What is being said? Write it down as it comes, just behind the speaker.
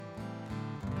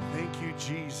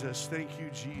Jesus. Thank you,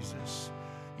 Jesus.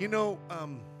 You know,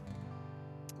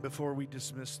 before we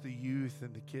dismiss the youth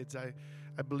and the kids, I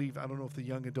believe, I don't know if the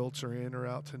young adults are in or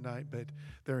out tonight, but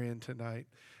they're in tonight.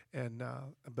 And I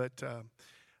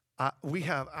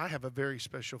have a very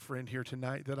special friend here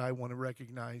tonight that I want to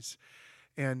recognize.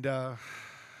 And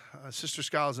Sister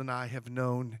Skiles and I have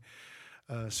known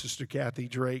Sister Kathy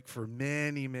Drake for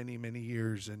many, many, many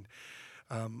years. And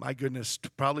my goodness,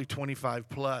 probably 25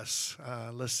 plus.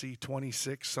 Let's see,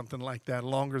 26, something like that.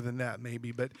 Longer than that,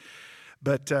 maybe. But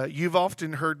you've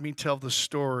often heard me tell the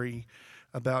story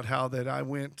about how that I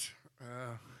went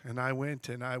and I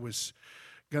was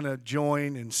going to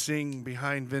join and sing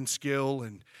behind Vince Gill.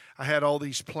 And I had all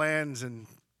these plans and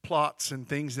plots and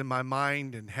things in my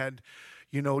mind and had,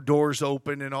 doors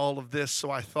open and all of this.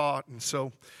 So I thought. And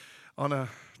so on a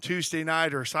Tuesday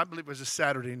night, or I believe it was a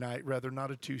Saturday night, rather,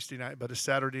 not a Tuesday night, but a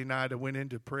Saturday night, I went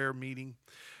into prayer meeting,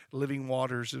 Living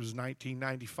Waters. It was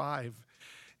 1995.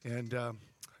 And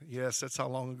yes, that's how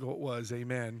long ago it was.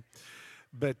 Amen.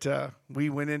 But we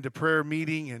went into prayer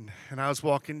meeting, and I was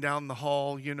walking down the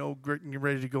hall, getting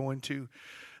ready to go into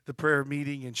the prayer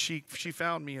meeting, and she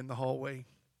found me in the hallway.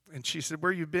 And she said,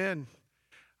 "Where you been?"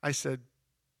 I said,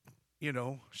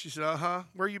 she said,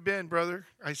 "Where you been, brother?"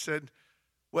 I said,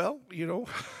 "Well,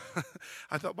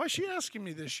 I thought, why is she asking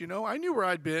me this? I knew where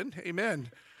I'd been." Amen.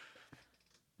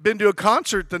 Been to a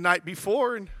concert the night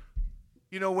before and,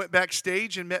 went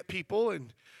backstage and met people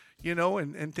and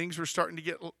things were starting to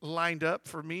get lined up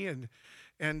for me.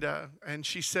 And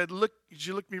she said,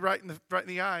 she looked me right in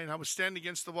the eye, and I was standing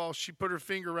against the wall. She put her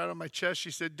finger right on my chest.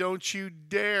 She said, don't you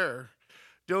dare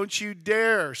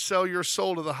sell your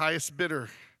soul to the highest bidder.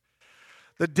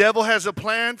 The devil has a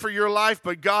plan for your life,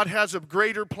 but God has a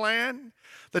greater plan.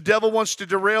 The devil wants to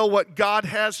derail what God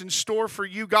has in store for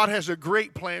you. God has a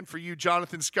great plan for you,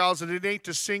 Jonathan Skiles, and it ain't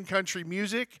to sing country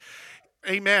music.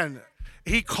 Amen.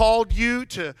 He called you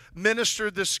to minister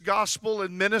this gospel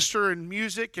and minister in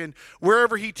music, and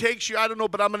wherever he takes you, I don't know,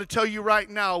 but I'm going to tell you right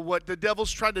now, what the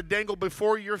devil's trying to dangle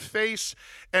before your face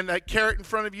and that carrot in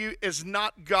front of you is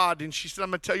not God. And she said,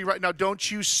 I'm going to tell you right now, don't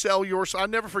you sell your soul. I'll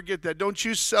never forget that. Don't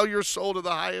you sell your soul to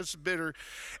the highest bidder.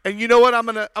 And you know what? I'm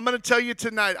going to tell you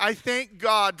tonight, I thank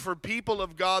God for people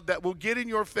of God that will get in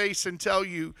your face and tell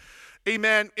you,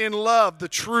 amen, in love, the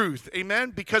truth,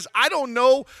 amen, because I don't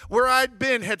know where I'd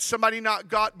been had somebody not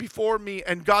got before me,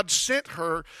 and God sent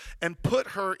her and put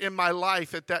her in my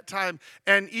life at that time.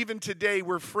 And even today,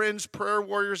 we're friends, prayer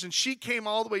warriors, and she came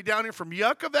all the way down here from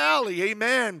Yucca Valley,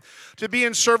 amen, to be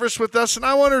in service with us. And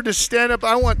I want her to stand up.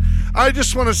 I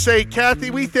just want to say,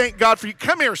 Kathy, we thank God for you.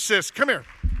 Come here, sis, come here.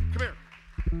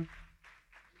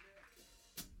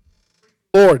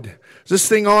 Lord, is this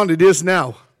thing on? It is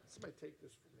now.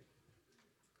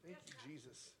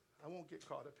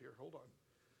 Caught up here. Hold on.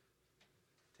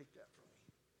 Take that from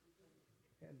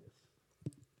me. And this.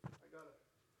 I got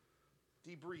a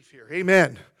debrief here.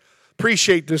 Amen.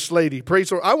 Appreciate this lady. Praise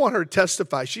the Lord. I want her to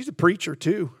testify. She's a preacher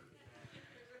too.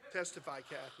 Testify,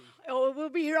 Kathy. Oh, we'll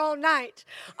be here all night.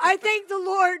 I thank the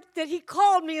Lord that he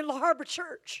called me in La Harbor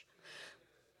Church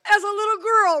as a little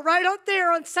girl right out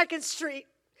there on 2nd Street.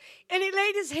 And he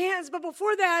laid his hands, but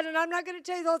before that, and I'm not going to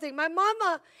tell you the whole thing, my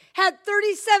mama had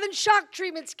 37 shock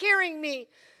treatments carrying me.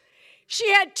 She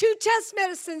had 2 test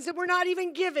medicines that were not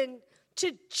even given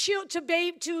to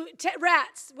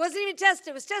rats. Wasn't even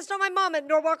tested. It was tested on my mama at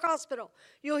Norwalk Hospital.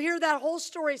 You'll hear that whole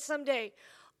story someday.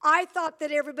 I thought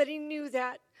that everybody knew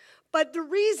that. But the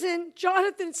reason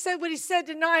Jonathan said what he said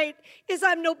tonight is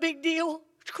I'm no big deal.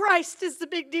 Christ is the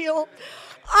big deal.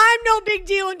 I'm no big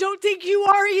deal, and don't think you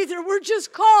are either. We're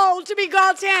just called to be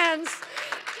God's hands.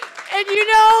 And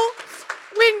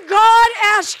when God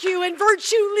asks you and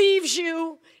virtue leaves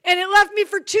you, and it left me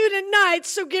for 2 tonight,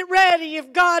 so get ready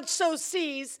if God so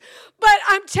sees. But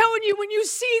I'm telling you, when you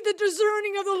see the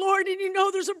discerning of the Lord and you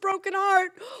know there's a broken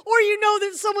heart, or you know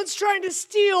that someone's trying to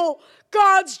steal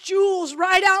God's jewels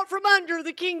right out from under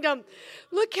the kingdom,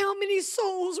 look how many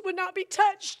souls would not be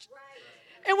touched.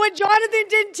 And what Jonathan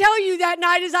didn't tell you that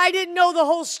night is I didn't know the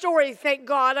whole story, thank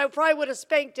God. I probably would have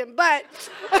spanked him, but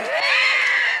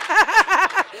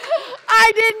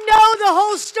I didn't know the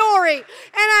whole story. And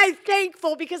I'm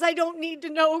thankful because I don't need to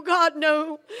know. God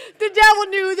knew. The devil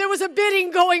knew there was a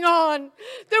bidding going on.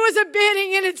 There was a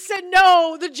bidding and it said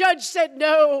no. The judge said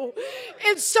no.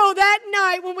 And so that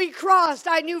night when we crossed,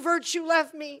 I knew virtue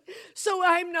left me. So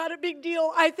I'm not a big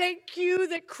deal. I thank you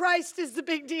that Christ is the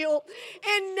big deal.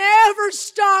 And never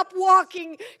stop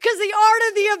walking, because the art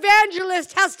of the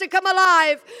evangelist has to come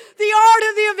alive. The art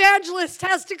of the evangelist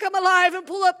has to come alive and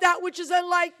pull up that which is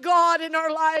unlike like God in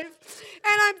our life.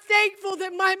 And I'm thankful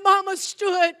that my mama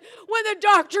stood when the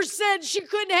doctor said she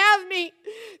couldn't have me.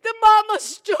 The mama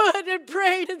stood and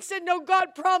prayed and said, no,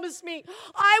 God promised me.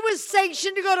 I was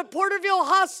sanctioned to go to Porterville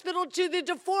Hospital to the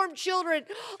deformed children.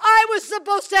 I was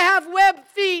supposed to have webbed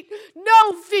feet,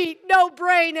 no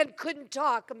brain, and couldn't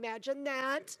talk. Imagine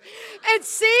that. And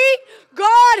see,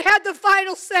 God had the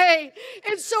final say.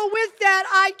 And so with that,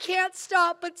 I can't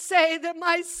stop but say that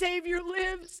my Savior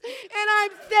lives. And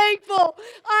I'm thankful.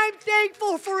 I'm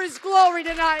thankful for His glory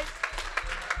tonight.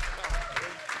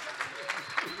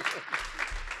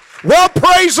 Well,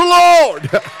 praise the Lord.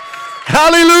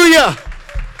 Hallelujah.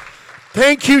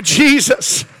 Thank you,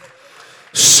 Jesus.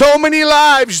 So many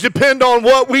lives depend on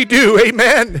what we do.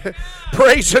 Amen.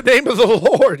 Praise the name of the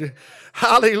Lord.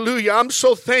 Hallelujah. I'm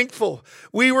so thankful.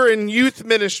 We were in youth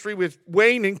ministry with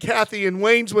Wayne and Kathy, and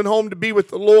Wayne's went home to be with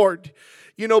the Lord.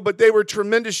 You know, but they were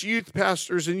tremendous youth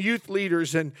pastors and youth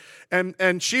leaders, and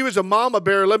she was a mama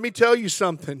bear. Let me tell you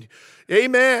something.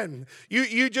 Amen.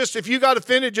 You just, if you got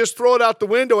offended, just throw it out the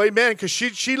window. Amen. Because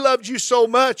she loved you so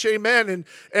much. Amen.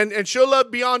 And she'll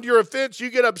love beyond your offense. You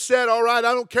get upset. All right,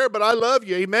 I don't care, but I love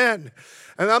you. Amen.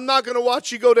 And I'm not going to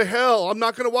watch you go to hell. I'm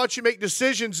not going to watch you make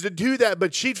decisions to do that.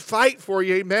 But she'd fight for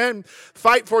you, amen.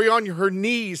 Fight for you on her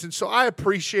knees. And so I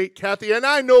appreciate Kathy. And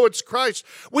I know it's Christ.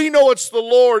 We know it's the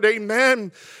Lord,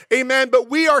 amen. Amen. But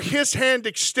we are His hand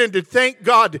extended. Thank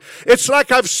God. It's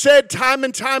like I've said time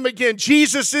and time again.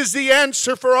 Jesus is the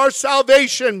answer for our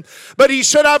salvation. But He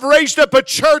said, I've raised up a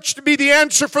church to be the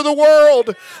answer for the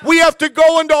world. We have to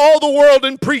go into all the world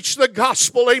and preach the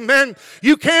gospel, amen.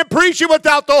 You can't preach it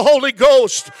without the Holy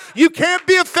Ghost. You can't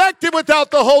be effective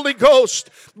without the Holy Ghost.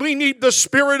 We need the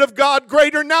Spirit of God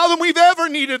greater now than we've ever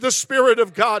needed the Spirit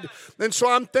of God. And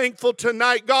so I'm thankful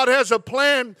tonight. God has a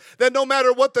plan that no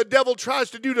matter what the devil tries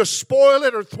to do to spoil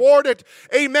it or thwart it,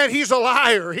 amen, he's a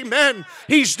liar. Amen.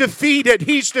 He's defeated.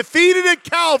 He's defeated at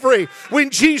Calvary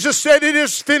when Jesus said it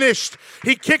is finished.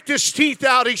 He kicked his teeth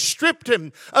out. He stripped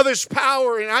him of his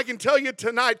power. And I can tell you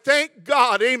tonight, thank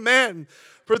God, amen,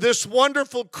 for this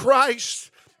wonderful Christ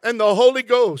and the Holy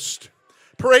Ghost.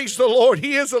 Praise the Lord.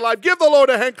 He is alive. Give the Lord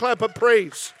a hand clap of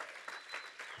praise.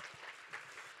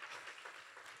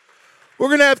 We're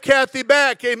going to have Kathy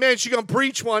back. Amen. She's going to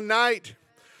preach one night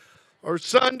or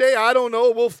Sunday. I don't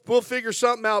know. We'll figure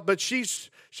something out. But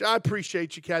I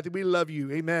appreciate you, Kathy. We love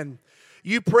you. Amen.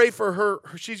 You pray for her.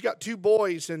 She's got 2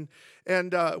 boys, and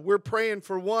we're praying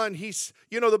for one.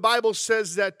 The Bible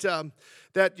says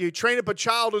that you train up a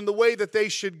child in the way that they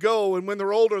should go, and when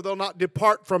they're older, they'll not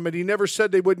depart from it. He never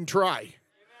said they wouldn't try.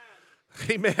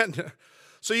 Amen.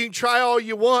 So you can try all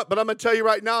you want, but I'm going to tell you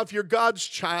right now, if you're God's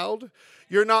child,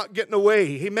 you're not getting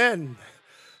away. Amen.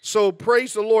 So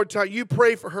praise the Lord. You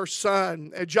pray for her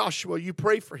son, Joshua. You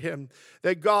pray for him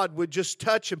that God would just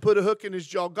touch and put a hook in his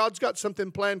jaw. God's got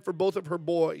something planned for both of her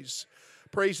boys.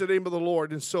 Praise the name of the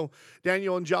Lord. And so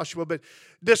Daniel and Joshua. But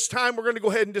this time we're going to go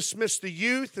ahead and dismiss the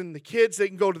youth and the kids. They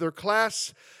can go to their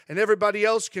class. And everybody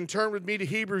else can turn with me to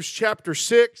Hebrews chapter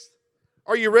 6.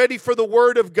 Are you ready for the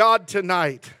Word of God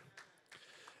tonight?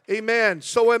 Amen.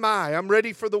 So am I. I'm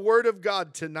ready for the Word of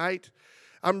God tonight.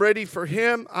 I'm ready for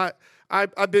Him.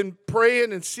 I've been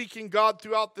praying and seeking God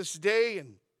throughout this day.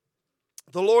 And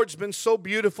the Lord's been so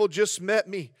beautiful. Just met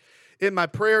me in my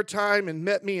prayer time and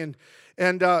met me and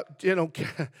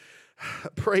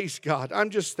praise God.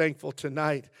 I'm just thankful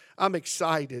tonight. I'm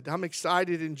excited. I'm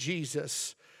excited in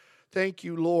Jesus. Thank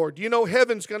you, Lord. You know,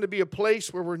 heaven's going to be a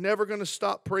place where we're never going to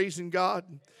stop praising God.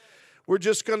 We're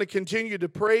just going to continue to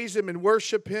praise Him and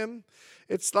worship Him.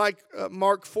 It's like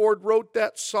Mark Ford wrote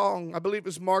that song. I believe it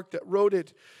was Mark that wrote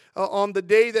it, on the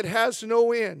day that has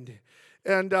no end.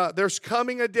 And there's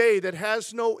coming a day that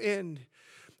has no end.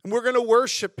 And we're going to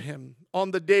worship Him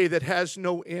on the day that has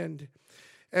no end.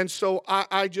 And so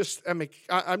I'm just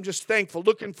thankful,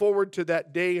 looking forward to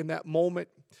that day and that moment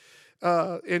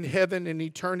in heaven and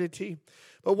eternity.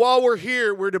 But while we're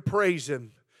here, we're to praise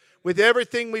Him with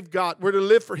everything we've got. We're to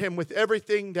live for Him with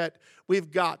everything that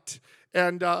we've got.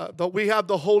 And we have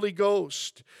the Holy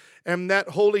Ghost. And that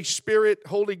Holy Spirit,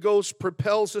 Holy Ghost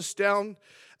propels us down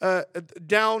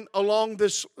along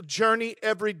this journey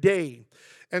every day.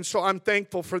 And so I'm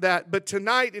thankful for that. But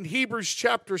tonight in Hebrews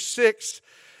chapter 6,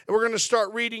 we're going to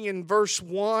start reading in verse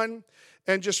 1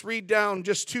 and just read down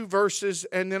just 2 verses,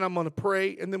 and then I'm going to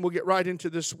pray, and then we'll get right into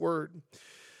this word.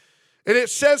 And it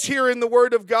says here in the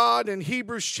Word of God in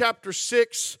Hebrews chapter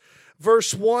 6,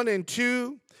 verse 1 and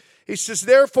 2, he says,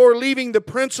 "Therefore, leaving the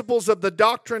principles of the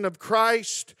doctrine of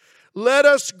Christ, let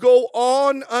us go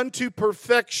on unto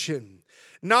perfection,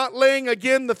 not laying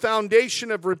again the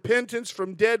foundation of repentance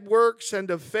from dead works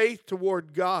and of faith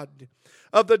toward God,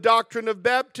 of the doctrine of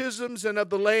baptisms and of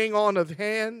the laying on of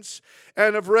hands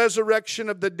and of resurrection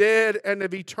of the dead and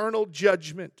of eternal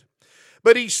judgment.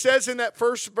 But he says in that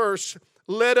first verse,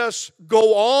 let us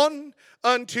go on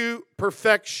unto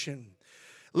perfection.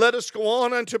 Let us go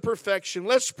on unto perfection.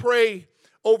 Let's pray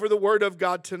over the Word of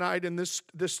God tonight in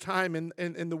this time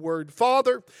in the Word.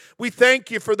 Father, we thank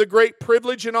you for the great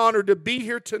privilege and honor to be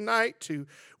here tonight, to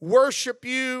worship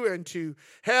you and to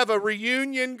have a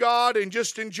reunion, God, and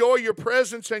just enjoy your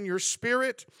presence and your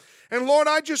Spirit. And Lord,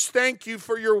 I just thank you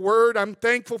for your Word. I'm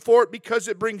thankful for it because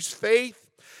it brings faith.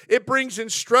 It brings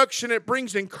instruction. It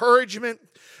brings encouragement.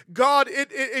 God,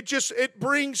 it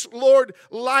brings, Lord,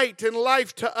 light and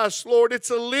life to us, Lord. It's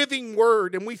a living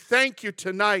word, and we thank you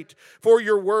tonight for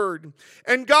your word.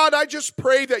 And God, I just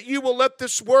pray that you will let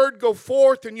this word go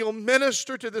forth and you'll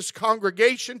minister to this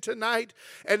congregation tonight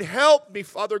and help me,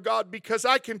 Father God, because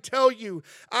I can tell you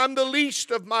I'm the least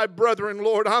of my brethren,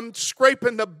 Lord. You're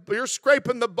scraping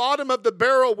the bottom of the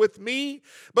barrel with me.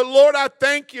 But Lord, I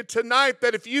thank you tonight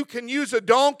that if you can use a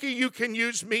donkey, you can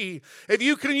use me. If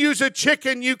you can use a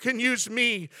chicken, you can use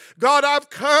me. God, I've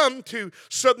come to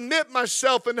submit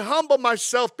myself and humble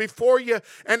myself before you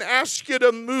and ask you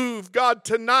to move, God,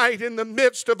 tonight in the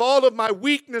midst of all of my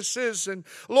weaknesses and,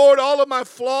 Lord, all of my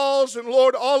flaws and,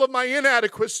 Lord, all of my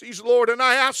inadequacies, Lord. And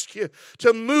I ask you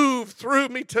to move through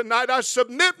me tonight. I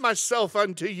submit myself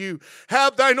unto you.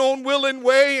 Have thine own will and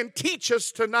way and teach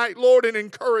us tonight, Lord, and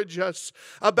encourage us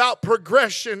about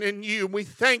progression in you. We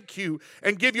thank you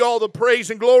and give you all the praise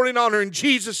and glory and honor. In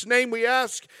Jesus' name we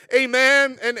ask,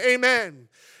 amen and amen.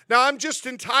 Now, I'm just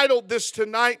entitled this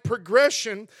tonight,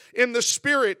 Progression in the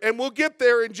Spirit, and we'll get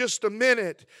there in just a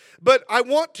minute. But I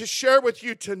want to share with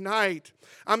you tonight,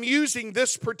 I'm using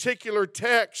this particular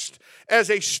text as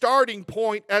a starting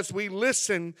point as we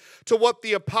listen to what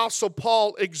the Apostle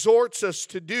Paul exhorts us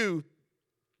to do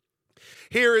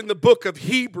here in the book of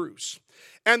Hebrews.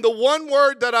 And the one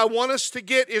word that I want us to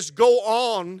get is go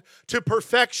on to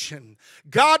perfection.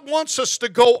 God wants us to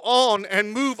go on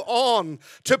and move on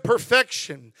to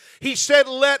perfection. He said,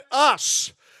 let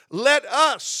us,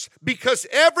 because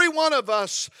every one of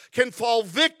us can fall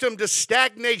victim to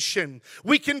stagnation.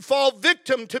 We can fall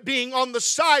victim to being on the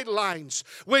sidelines.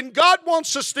 When God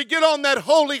wants us to get on that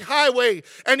holy highway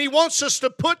and He wants us to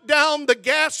put down the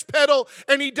gas pedal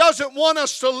and He doesn't want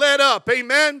us to let up,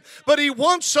 amen? But He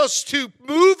wants us to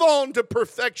move on to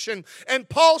perfection. And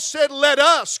Paul said, let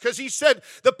us, because he said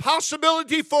the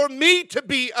possibility for me to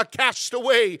be a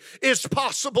castaway is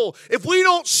possible. If we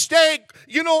don't stay,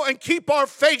 and keep our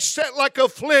face set like a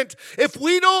flint, if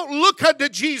we don't look unto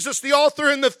Jesus, the author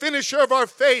and the finisher of our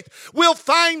faith, we'll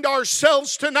find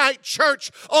ourselves tonight,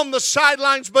 church, on the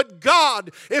sidelines. But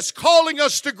God is calling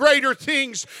us to greater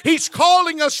things. He's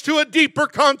calling us to a deeper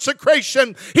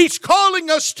consecration. He's calling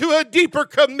us to a deeper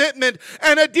commitment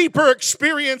and a deeper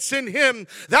experience in Him.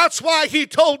 That's why he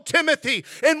told Timothy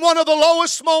in one of the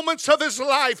lowest moments of his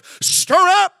life, stir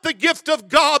up the gift of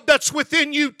God that's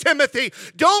within you, Timothy.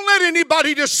 Don't let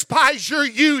anybody despise your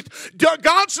youth.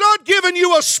 God's not giving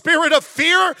you a spirit of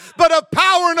fear, but of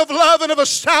power and of love and of a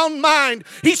sound mind.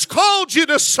 He's called you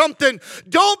to something.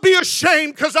 Don't be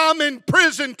ashamed because I'm in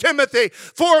prison, Timothy,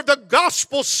 for the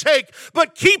gospel's sake.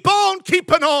 But keep on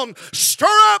keeping on. Stir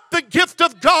up the gift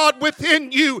of God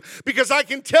within you, because I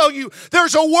can tell you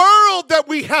there's a world that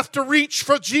we have to reach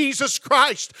for Jesus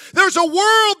Christ. There's a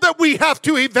world that we have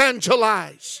to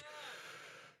evangelize.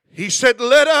 He said,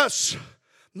 let us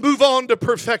move on to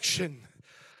perfection.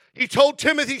 He told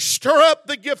Timothy, stir up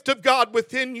the gift of God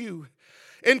within you.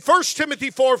 In 1 Timothy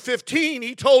 4:15,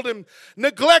 he told him,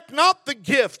 neglect not the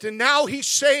gift. And now he's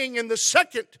saying in the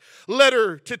second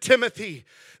letter to Timothy,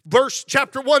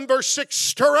 chapter 1, verse 6,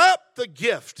 stir up the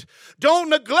gift. Don't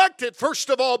neglect it, first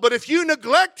of all. But if you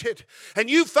neglect it and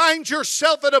you find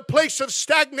yourself at a place of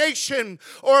stagnation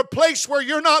or a place where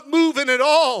you're not moving at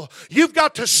all, you've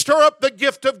got to stir up the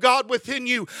gift of God within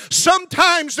you.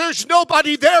 Sometimes there's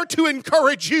nobody there to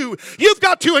encourage you. You've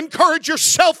got to encourage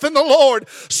yourself in the Lord.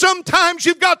 Sometimes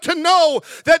you've got to know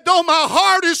that though my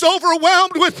heart is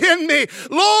overwhelmed within me,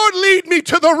 Lord, lead me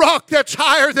to the rock that's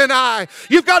higher than I.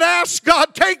 You've got to ask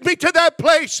God, take me to that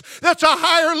place that's a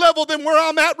higher level than where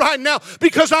I'm at right now,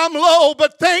 because I'm low.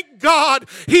 But thank God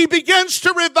He begins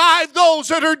to revive those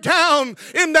that are down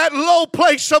in that low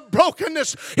place of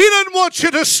brokenness. He doesn't want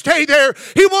you to stay there.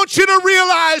 He wants you to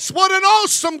realize what an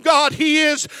awesome God He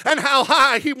is and how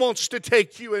high He wants to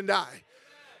take you and I.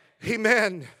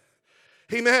 Amen.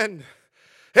 Amen.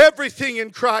 Everything in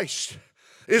Christ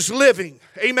is living.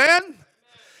 Amen.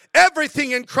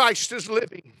 Everything in Christ is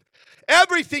living.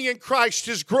 Everything in Christ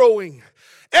is growing.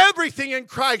 Everything in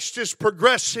Christ is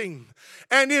progressing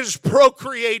and is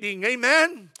procreating.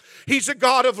 Amen? He's a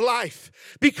God of life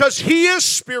because He is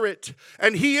spirit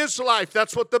and He is life.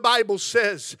 That's what the Bible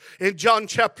says in John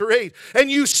chapter 8.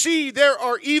 And you see there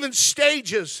are even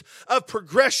stages of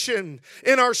progression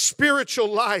in our spiritual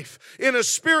life, in a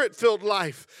spirit-filled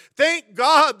life. Thank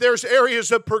God there's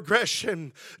areas of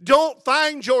progression. Don't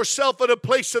find yourself at a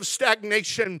place of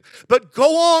stagnation, but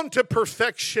go on to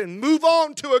perfection. Move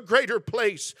on to a greater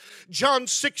place. John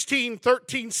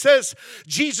 16:13 says,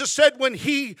 Jesus said when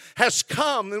He has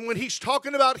come, and when He's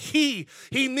talking about He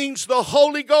means the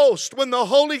Holy Ghost. When the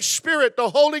Holy Spirit,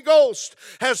 the Holy Ghost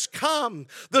has come,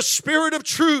 the Spirit of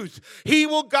truth, He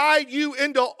will guide you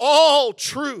into all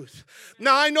truth.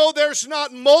 Now, I know there's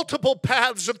not multiple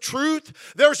paths of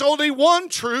truth. There's only one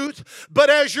truth.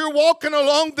 But as you're walking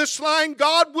along this line,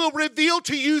 God will reveal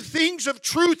to you things of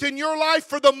truth in your life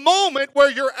for the moment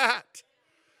where you're at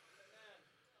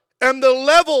and the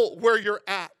level where you're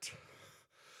at.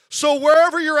 So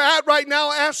wherever you're at right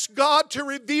now, ask God to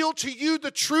reveal to you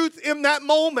the truth in that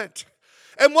moment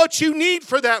and what you need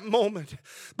for that moment.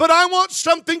 But I want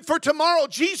something for tomorrow.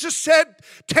 Jesus said,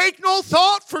 take no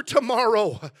thought for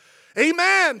tomorrow.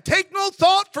 Amen. Take no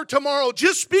thought for tomorrow.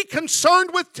 Just be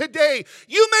concerned with today.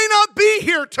 You may not be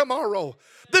here tomorrow.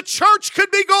 The church could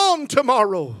be gone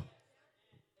tomorrow.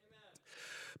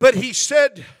 But He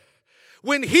said,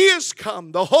 when He has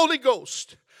come, the Holy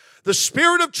Ghost, the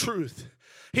Spirit of truth,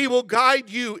 He will guide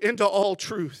you into all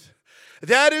truth.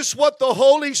 That is what the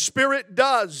Holy Spirit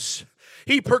does.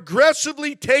 He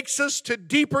progressively takes us to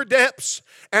deeper depths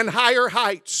and higher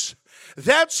heights.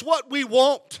 That's what we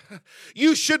want.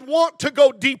 You should want to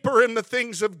go deeper in the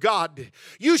things of God.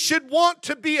 You should want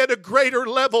to be at a greater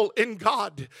level in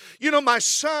God. You know, my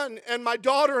son and my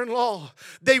daughter-in-law,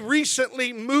 they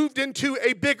recently moved into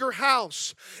a bigger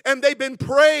house. And they've been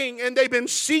praying and they've been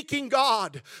seeking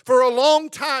God for a long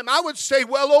time. I would say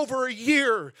well over a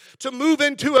year to move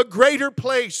into a greater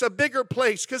place, a bigger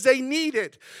place, because they need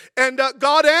it. And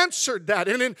God answered that.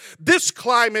 And in this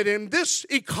climate, in this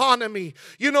economy,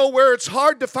 you know, where it's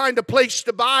hard to find a place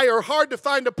to buy or hard to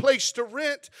find a place to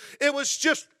rent, it was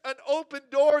just an open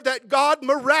door that God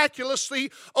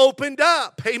miraculously opened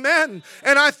up. Amen.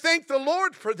 And I thank the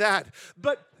Lord for that.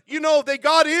 But you know, they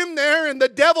got in there and the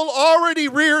devil already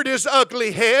reared his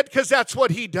ugly head, because that's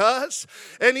what he does.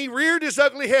 And he reared his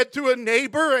ugly head through a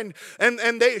neighbor, and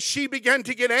she began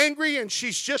to get angry, and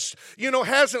she's just, you know,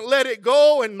 hasn't let it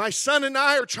go. And my son and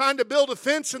I are trying to build a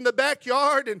fence in the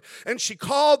backyard, and she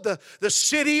called the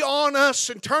city on us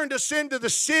and turned us into the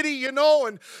city, you know.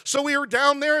 And so we were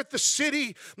down there at the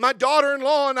city, my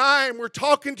daughter-in-law and I, and we're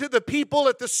talking to the people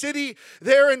at the city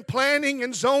there in planning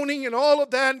and zoning and all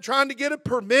of that, and trying to get a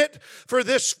permit for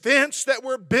this fence that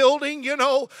we're building, you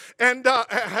know. And,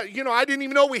 you know, I didn't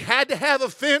even know we had to have a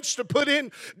fence to put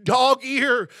in dog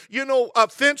ear, you know, a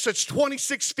fence that's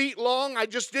 26 feet long. I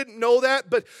just didn't know that,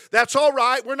 but that's all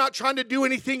right. We're not trying to do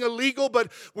anything illegal,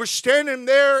 but we're standing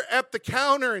there at the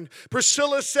counter, and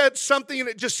Priscilla said something, and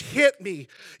it just hit me,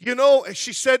 you know. And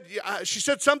she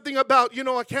said something about, you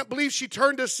know, I can't believe she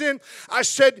turned us in. I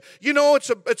said, you know,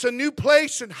 it's a new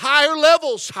place and higher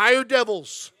levels, higher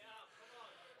devils.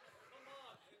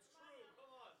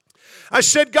 I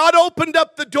said, God opened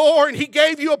up the door and He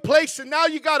gave you a place, and now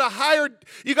you got a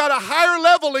higher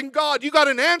level in God. You got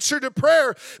an answer to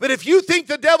prayer. But if you think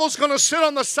the devil's going to sit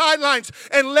on the sidelines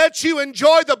and let you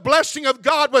enjoy the blessing of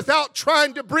God without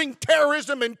trying to bring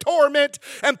terrorism and torment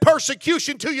and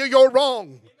persecution to you, you're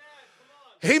wrong.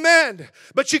 Amen.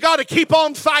 But you got to keep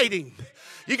on fighting.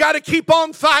 You got to keep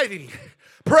on fighting.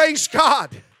 Praise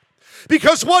God.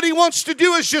 Because what He wants to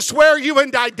do is just wear you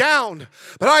and die down.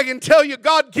 But I can tell you,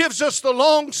 God gives us the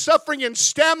long suffering and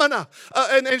stamina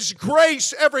and His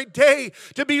grace every day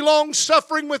to be long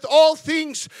suffering with all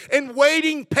things and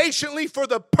waiting patiently for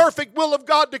the perfect will of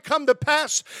God to come to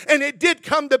pass. And it did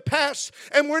come to pass.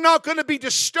 And we're not going to be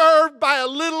disturbed by a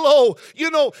little,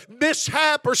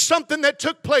 mishap or something that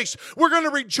took place. We're going to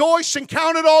rejoice and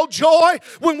count it all joy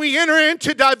when we enter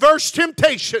into diverse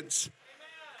temptations.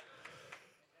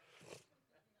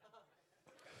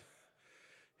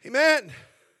 Amen.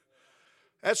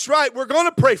 That's right. We're going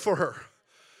to pray for her.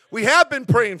 We have been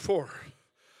praying for her.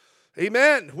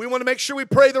 Amen. We want to make sure we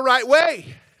pray the right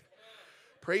way.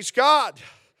 Praise God.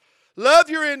 Love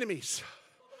your enemies.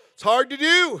 It's hard to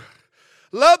do.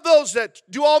 Love those that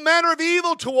do all manner of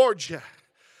evil towards you,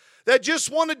 that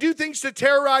just want to do things to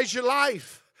terrorize your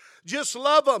life. Just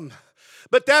love them.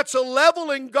 But that's a level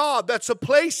in God. That's a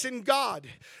place in God.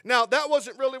 Now, that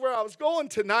wasn't really where I was going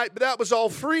tonight, but that was all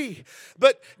free.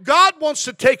 But God wants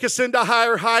to take us into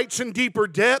higher heights and deeper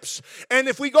depths. And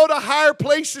if we go to higher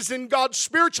places in God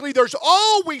spiritually, there's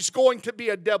always going to be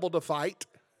a devil to fight.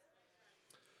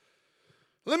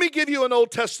 Let me give you an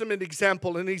Old Testament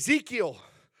example in Ezekiel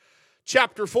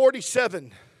chapter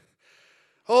 47.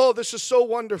 Oh, this is so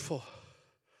wonderful.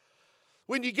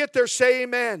 When you get there, say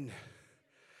amen.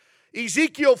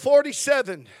 Ezekiel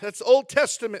 47, that's Old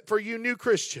Testament for you new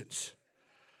Christians.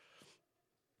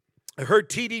 I heard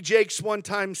T.D. Jakes one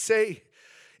time say,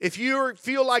 if you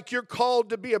feel like you're called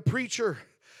to be a preacher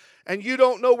and you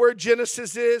don't know where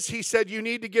Genesis is, he said, you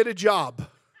need to get a job.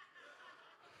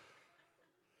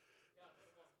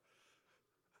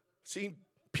 See,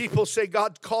 people say,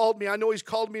 God called me. I know He's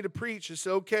called me to preach. I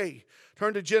said, okay,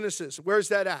 turn to Genesis. Where's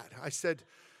that at? I said,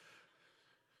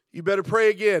 you better pray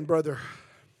again, brother.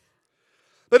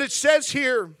 But it says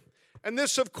here, and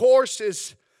this, of course,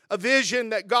 is a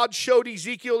vision that God showed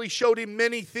Ezekiel. He showed him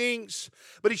many things,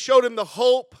 but He showed him the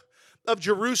hope of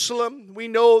Jerusalem. We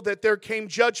know that there came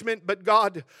judgment, but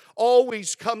God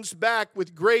always comes back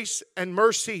with grace and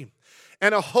mercy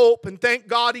and a hope, and thank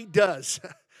God He does.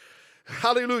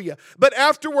 Hallelujah. But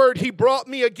afterward he brought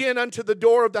me again unto the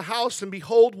door of the house, and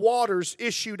behold, waters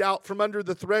issued out from under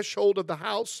the threshold of the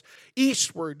house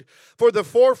eastward. For the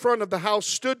forefront of the house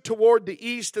stood toward the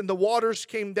east, and the waters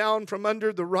came down from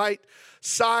under the right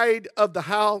side of the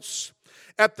house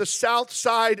at the south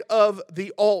side of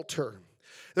the altar.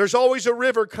 There's always a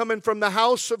river coming from the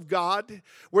house of God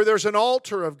where there's an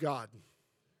altar of God.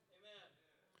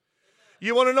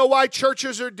 You want to know why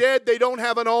churches are dead? They don't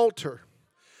have an altar.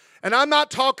 And I'm not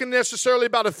talking necessarily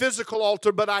about a physical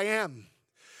altar, but I am.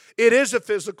 It is a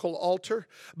physical altar,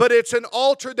 but it's an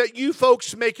altar that you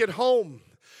folks make at home.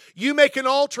 You make an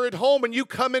altar at home and you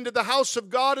come into the house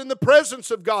of God and the presence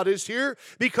of God is here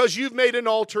because you've made an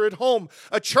altar at home.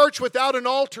 A church without an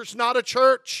altar is not a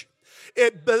church.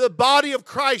 The body of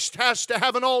Christ has to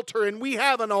have an altar, and we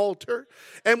have an altar,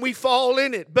 and we fall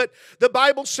in it. But the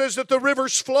Bible says that the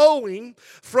river's flowing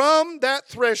from that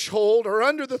threshold or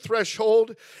under the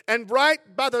threshold and right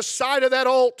by the side of that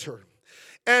altar.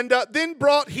 And then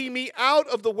brought he me out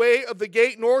of the way of the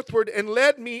gate northward, and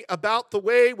led me about the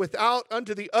way without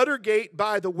unto the utter gate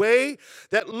by the way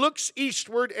that looks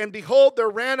eastward. And behold, there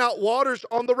ran out waters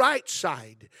on the right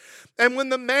side. And when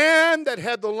the man that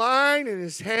had the line in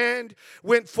his hand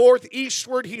went forth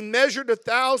eastward, he measured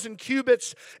 1,000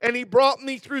 cubits, and he brought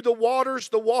me through the waters.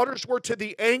 The waters were to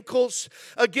the ankles.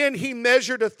 Again, he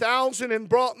measured 1,000 and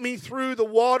brought me through the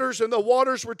waters, and the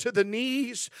waters were to the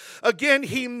knees. Again,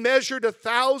 he measured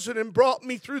 1,000 and brought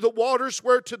me through the waters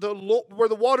where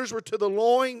the waters were to the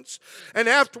loins. And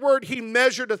afterward, he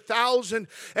measured 1,000,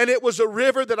 and it was a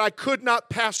river that I could not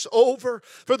pass over,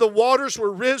 for the waters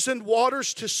were risen,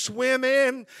 waters to swim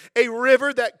in, a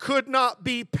river that could not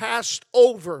be passed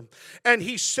over. And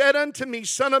he said unto me,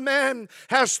 Son of man,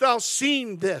 hast thou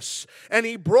seen this? And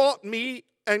he brought me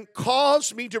and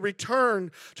caused me to return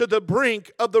to the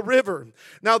brink of the river.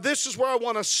 Now this is where I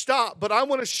want to stop, but I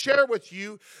want to share with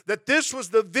you that this was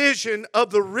the vision of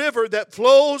the river that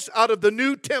flows out of the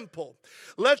new temple.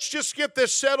 Let's just get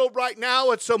this settled right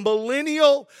now. It's a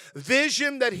millennial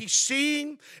vision that he's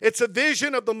seeing. It's a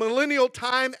vision of the millennial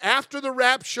time after the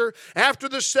rapture, after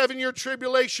the 7-year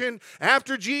tribulation,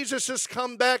 after Jesus has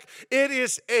come back. It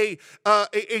is a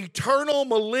eternal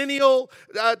millennial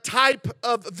type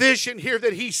of vision here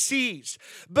that he sees.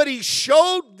 But he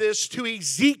showed this to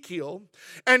Ezekiel,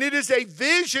 and it is a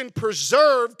vision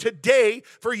preserved today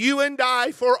for you and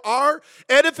I, for our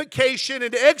edification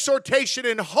and exhortation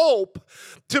and hope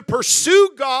to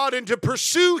pursue God and to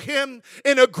pursue Him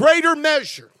in a greater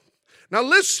measure. Now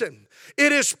listen,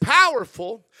 it is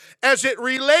powerful as it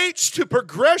relates to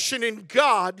progression in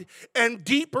God and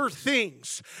deeper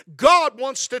things. God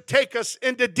wants to take us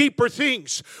into deeper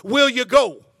things. Will you go?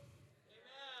 Amen.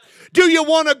 Do you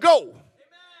want to go?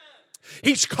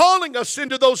 He's calling us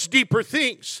into those deeper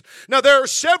things. Now, there are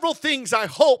several things I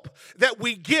hope that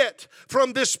we get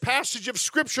from this passage of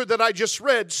Scripture that I just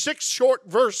read, 6 short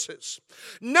verses.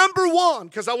 Number one,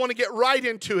 because I want to get right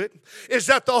into it, is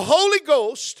that the Holy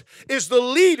Ghost is the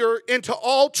leader into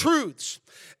all truths.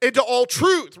 Into all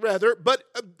truth, rather, but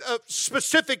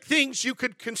specific things you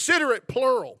could consider it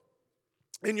plural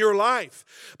in your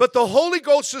life. But the Holy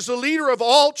Ghost is the leader of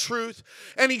all truth,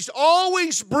 and He's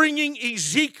always bringing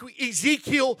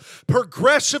Ezekiel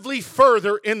progressively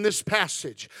further in this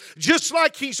passage. Just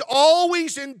like He's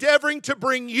always endeavoring to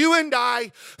bring you and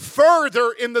I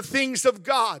further in the things of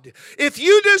God. If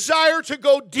you desire to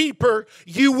go deeper,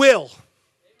 you will.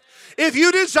 If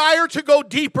you desire to go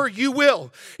deeper, you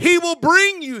will. He will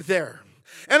bring you there.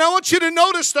 And I want you to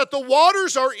notice that the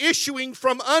waters are issuing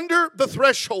from under the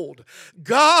threshold.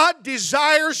 God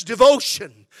desires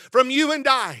devotion from you and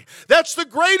I. That's the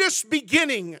greatest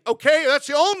beginning, okay? That's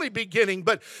the only beginning,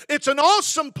 but it's an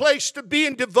awesome place to be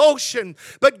in devotion.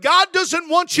 But God doesn't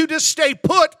want you to stay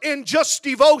put in just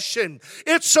devotion.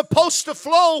 It's supposed to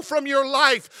flow from your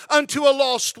life unto a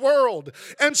lost world.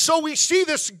 And so we see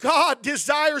this: God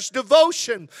desires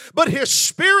devotion, but His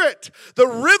Spirit, the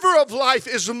river of life,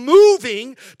 is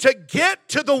moving to get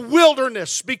to the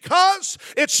wilderness because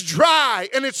it's dry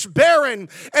and it's barren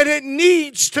and it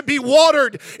needs to be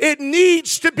watered. It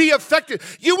needs to be affected.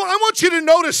 I want you to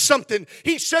notice something.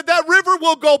 He said that river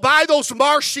will go by those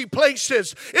marshy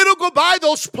places. It'll go by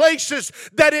those places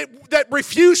that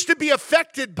refuse to be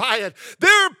affected by it.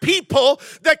 There are people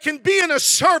that can be in a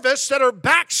service that are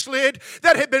backslid,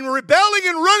 that have been rebelling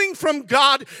and running from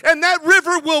God, and that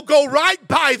river will go right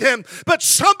by them. But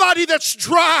somebody that's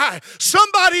dry,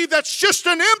 somebody that's just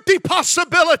an empty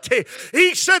possibility,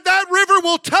 he said that river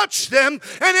will touch them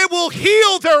and it will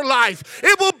heal their life.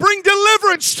 It will bring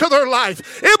deliverance to their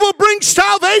life. It will bring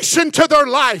salvation to their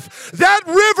life. That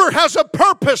river has a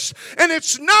purpose, and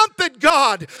it's not that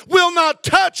God will not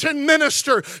touch and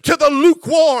minister to the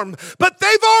lukewarm, but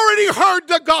they've already heard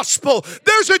the gospel.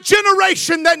 There's a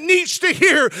generation that needs to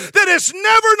hear, that has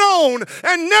never known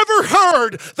and never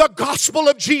heard the gospel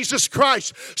of Jesus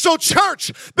Christ. So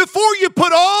church, before you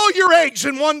put all your eggs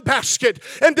in one basket,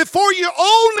 and before you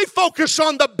only focus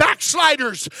on the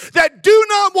backsliders that do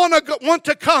not want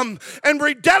to come and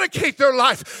rededicate their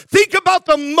life, think about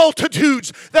the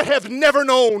multitudes that have never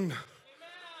known.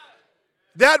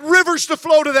 That river's to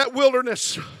flow to that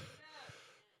wilderness.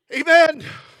 Amen.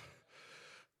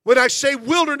 When I say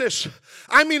wilderness,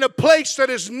 I mean a place that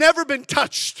has never been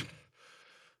touched.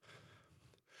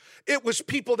 It was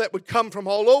people that would come from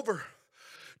all over.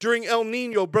 During El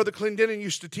Nino, Brother Clendenin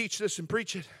used to teach this and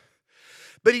preach it.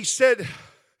 But he said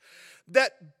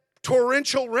that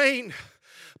torrential rain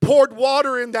poured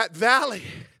water in that valley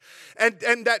and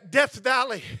that Death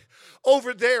Valley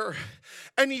over there.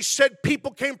 And he said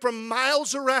people came from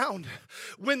miles around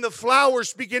when the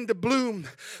flowers began to bloom,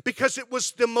 because it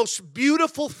was the most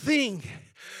beautiful thing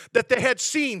that they had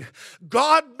seen.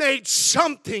 God made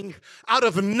something out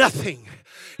of nothing.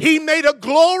 He made a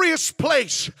glorious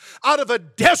place out of a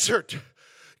desert.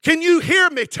 Can you hear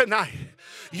me tonight?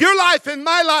 Your life and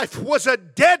my life was a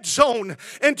dead zone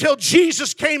until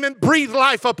Jesus came and breathed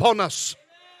life upon us.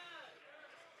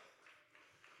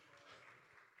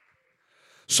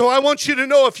 So I want you to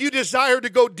know, if you desire to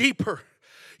go deeper,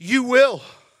 you will.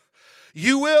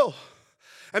 You will.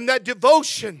 And that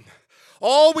devotion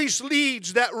always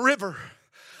leads that river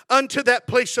unto that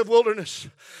place of wilderness.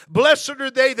 Blessed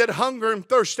are they that hunger and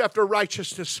thirst after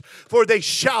righteousness, for they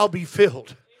shall be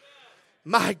filled.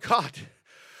 My God.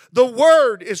 The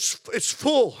Word is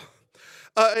full.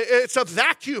 It's a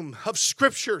vacuum of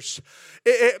scriptures.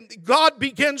 God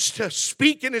begins to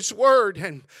speak in His Word,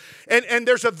 and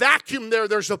there's a vacuum there.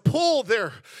 There's a pull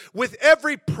there. With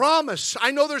every promise, I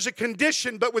know there's a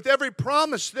condition, but with every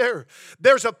promise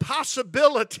there's a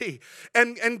possibility.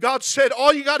 And God said,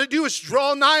 all you got to do is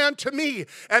draw nigh unto me,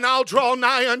 and I'll draw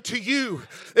nigh unto you.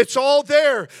 It's all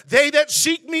there. They that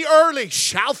seek me early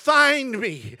shall find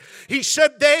me. He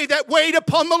said, they that wait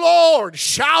upon the Lord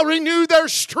shall renew their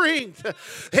strength.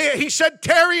 He said,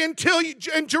 tarry until you,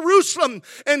 in Jerusalem,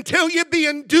 until you be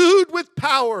endued with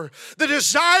power. The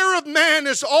desire of man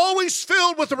is always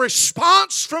filled with a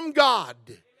response from God.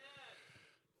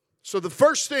 So the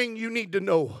first thing you need to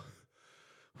know,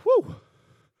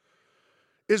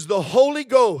 is the Holy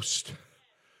Ghost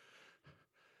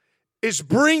is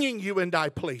bringing you and I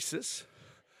places,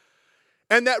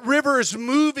 and that river is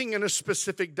moving in a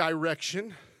specific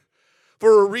direction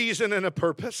for a reason and a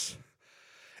purpose.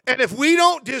 And if we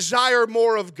don't desire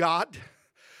more of God,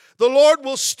 the Lord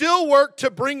will still work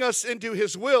to bring us into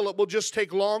His will. It will just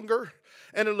take longer,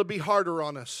 and it'll be harder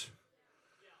on us.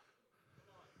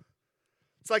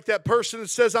 It's like that person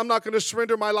that says, I'm not going to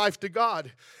surrender my life to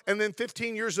God. And then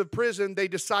 15 years of prison, they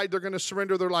decide they're going to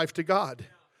surrender their life to God.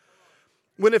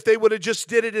 When if they would have just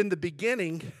did it in the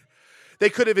beginning,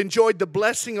 they could have enjoyed the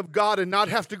blessing of God and not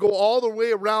have to go all the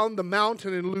way around the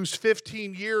mountain and lose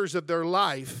 15 years of their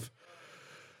life,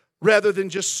 rather than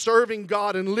just serving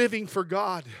God and living for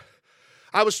God.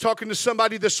 I was talking to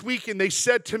somebody this week and they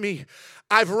said to me,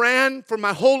 I've ran for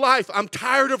my whole life. I'm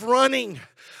tired of running.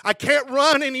 I can't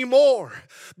run anymore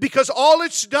because all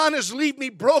it's done is leave me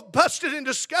broke, busted, and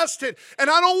disgusted. And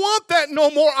I don't want that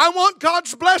no more. I want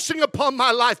God's blessing upon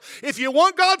my life. If you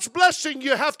want God's blessing,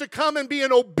 you have to come and be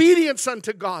in obedience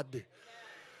unto God.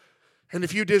 And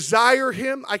if you desire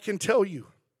Him, I can tell you,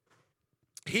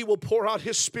 He will pour out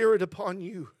His Spirit upon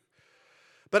you.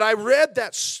 But I read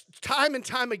that time and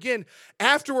time again.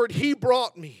 Afterward, He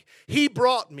brought me. He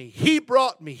brought me. He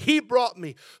brought me. He brought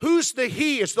me. Who's the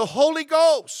He? It's the Holy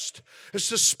Ghost. It's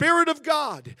the Spirit of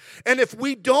God. And if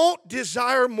we don't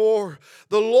desire more,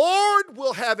 the Lord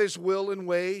will have His will and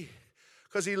way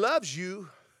because He loves you.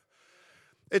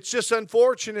 It's just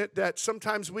unfortunate that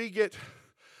sometimes we get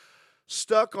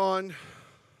stuck on,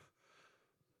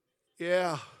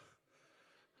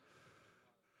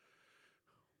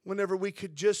 whenever we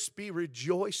could just be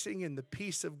rejoicing in the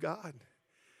peace of God.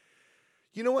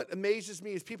 You know what amazes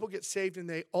me is people get saved and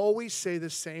they always say the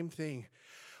same thing.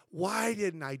 Why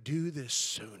didn't I do this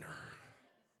sooner?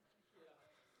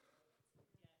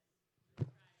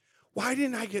 Why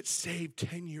didn't I get saved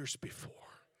 10 years before?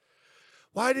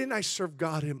 Why didn't I serve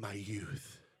God in my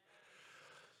youth?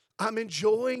 I'm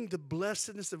enjoying the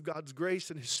blessedness of God's grace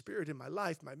and His Spirit in my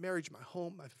life, my marriage, my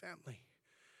home, my family.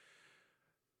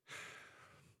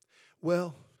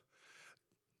 Well,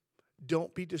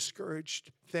 don't be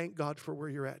discouraged. Thank God for where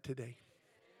you're at today.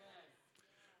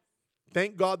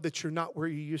 Thank God that you're not where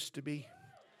you used to be.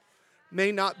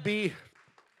 May not be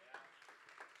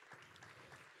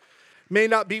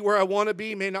where I want to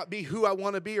be, may not be who I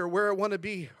want to be or where I want to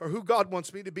be or who God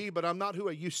wants me to be, but I'm not who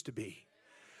I used to be.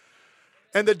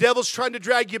 And the devil's trying to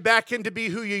drag you back in to be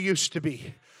who you used to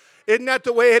be. Isn't that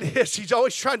the way it is? He's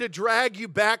always trying to drag you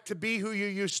back to be who you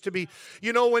used to be.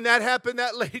 You know, when that happened,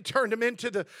 that lady turned him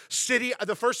into the city.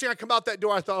 The first thing I come out that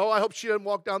door, I thought, I hope she doesn't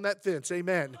walk down that fence.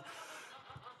 Amen.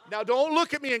 Now, don't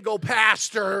look at me and go,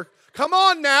 Pastor. Come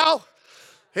on now.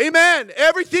 Amen.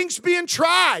 Everything's being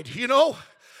tried, you know.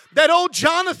 That old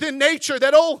Jonathan nature,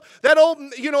 that old,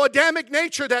 Adamic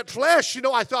nature, that flesh,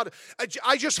 I thought,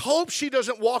 I just hope she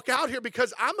doesn't walk out here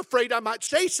because I'm afraid I might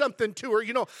say something to her.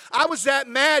 I was that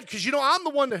mad because, I'm the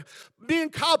one that, me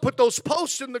and Kyle put those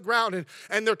posts in the ground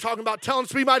and they're talking about telling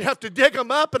us we might have to dig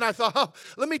them up. And I thought,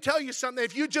 let me tell you something.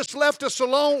 If you just left us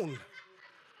alone,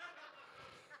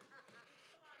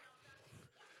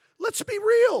 let's be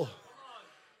real.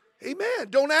 Amen.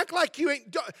 Don't act like you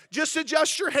ain't. Just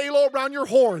adjust your halo around your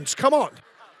horns. Come on.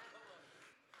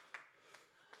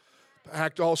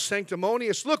 Act all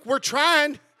sanctimonious. Look, we're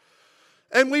trying.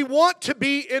 And we want to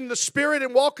be in the Spirit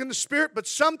and walk in the Spirit. But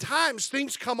sometimes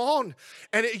things come on.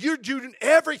 And you're doing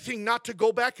everything not to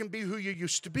go back and be who you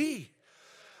used to be.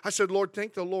 I said, Lord,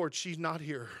 thank the Lord. She's not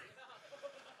here.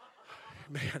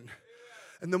 Man.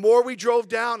 And the more we drove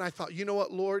down, I thought, you know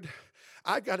what, Lord?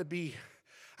 I got to be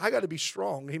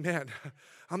strong. Amen.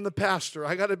 I'm the pastor.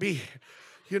 I got to be,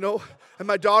 and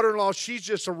my daughter-in-law, she's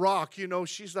just a rock.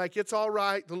 She's like, it's all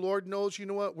right. The Lord knows, you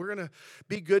know what? We're going to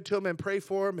be good to him and pray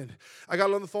for him. And I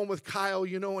got on the phone with Kyle,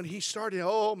 and he started,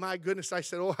 oh, my goodness. I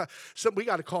said, we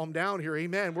got to calm down here.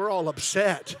 Amen. We're all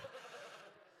upset.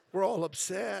 We're all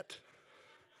upset.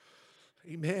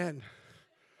 Amen.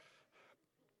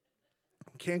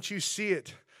 Can't you see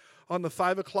it on the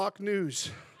 5 o'clock news?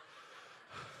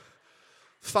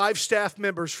 5 staff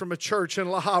members from a church in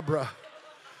La Habra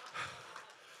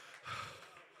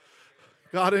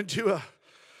got into a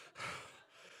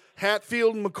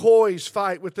Hatfield and McCoy's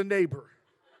fight with the neighbor.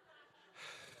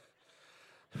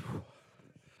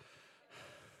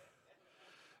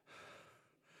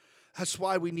 That's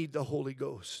why we need the Holy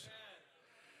Ghost.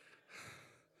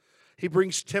 He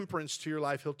brings temperance to your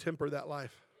life. He'll temper that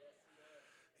life.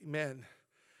 Amen.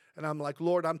 And I'm like,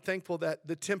 Lord, I'm thankful that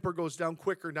the temper goes down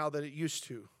quicker now than it used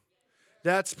to.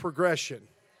 That's progression.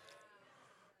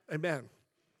 Amen.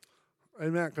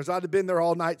 Amen. Because I'd have been there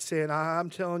all night saying, I'm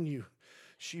telling you,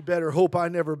 she better hope I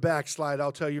never backslide.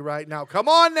 I'll tell you right now. Come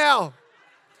on now.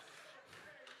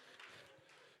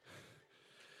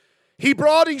 He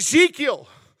brought Ezekiel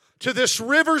to this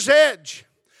river's edge.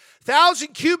 1,000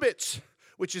 cubits,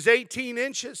 which is 18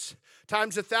 inches.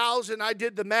 Times 1,000, I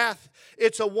did the math.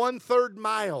 It's a 1/3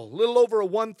 mile, a little over a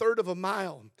 1/3 of a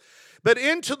mile. But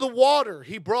into the water,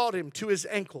 he brought him to his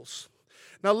ankles.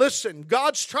 Now listen,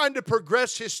 God's trying to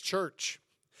progress his church.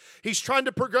 He's trying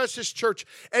to progress His church.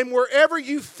 And wherever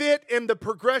you fit in the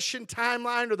progression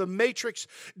timeline or the matrix,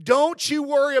 don't you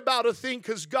worry about a thing,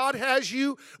 because God has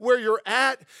you where you're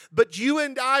at. But you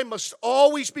and I must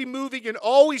always be moving and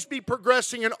always be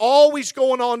progressing and always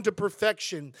going on to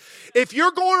perfection. If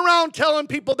you're going around telling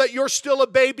people that you're still a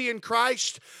baby in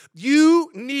Christ, you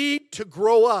need to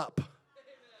grow up.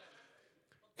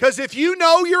 Because if you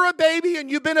know you're a baby and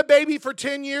you've been a baby for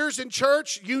 10 years in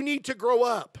church, you need to grow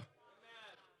up.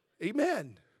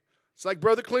 Amen. It's like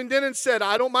Brother Clendenin said,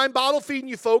 I don't mind bottle feeding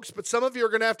you folks, but some of you are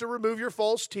going to have to remove your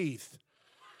false teeth.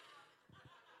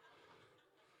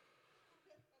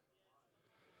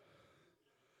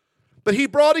 But he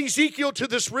brought Ezekiel to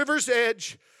this river's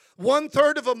edge,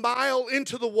 1/3 of a mile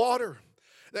into the water.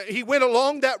 He went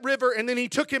along that river, and then he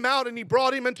took him out and he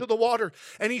brought him into the water.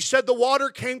 And he said, the water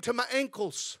came to my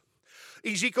ankles.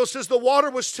 Ezekiel says the water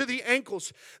was to the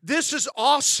ankles. This is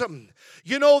awesome.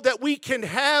 You know, that we can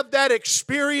have that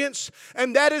experience,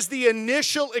 and that is the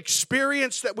initial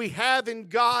experience that we have in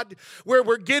God, where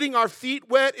we're getting our feet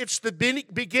wet. It's the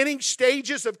beginning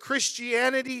stages of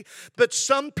Christianity, but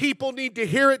some people need to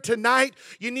hear it tonight.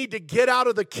 You need to get out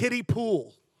of the kiddie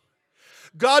pool.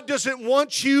 God doesn't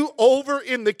want you over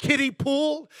in the kiddie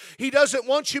pool. He doesn't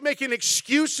want you making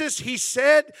excuses. He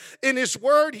said in His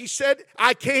Word, He said,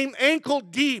 I came ankle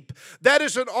deep. That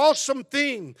is an awesome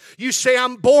thing. You say,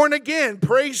 I'm born again.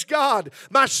 Praise God.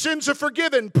 My sins are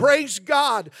forgiven. Praise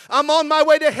God. I'm on my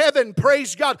way to heaven.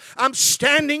 Praise God. I'm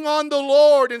standing on the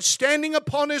Lord and standing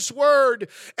upon His Word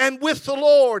and with the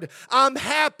Lord. I'm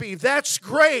happy. That's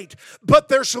great. But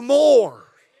there's more.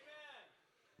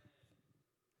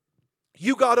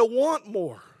 You got to want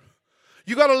more.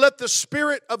 You got to let the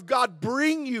Spirit of God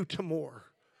bring you to more.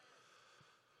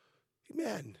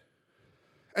 Amen.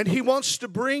 And He wants to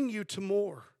bring you to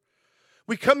more.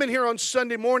 We come in here on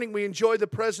Sunday morning, we enjoy the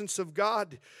presence of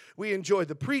God. We enjoy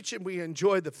the preaching. We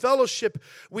enjoy the fellowship.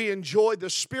 We enjoy the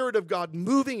Spirit of God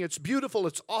moving. It's beautiful.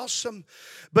 It's awesome.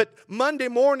 But Monday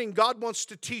morning, God wants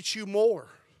to teach you more.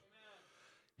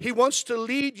 He wants to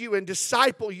lead you and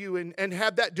disciple you and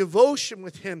have that devotion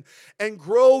with Him and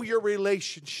grow your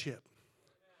relationship.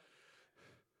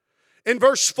 In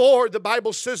verse 4, the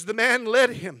Bible says the man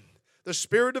led him. The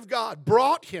Spirit of God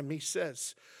brought him, he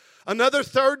says. Another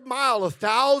 3rd mile,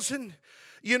 1,000,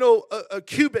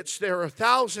 cubits there,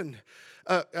 1,000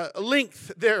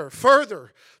 length there,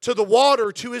 further to the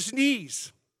water, to his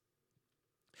knees.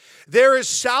 There is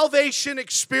salvation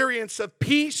experience of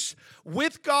peace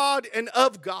with God and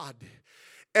of God.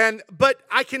 But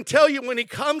I can tell you, when He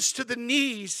comes to the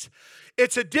knees,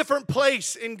 it's a different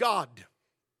place in God.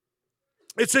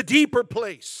 It's a deeper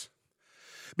place.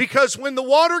 Because when the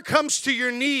water comes to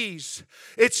your knees,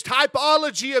 it's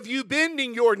typology of you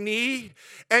bending your knee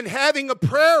and having a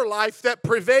prayer life that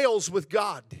prevails with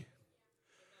God.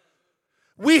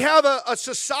 We have a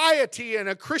society and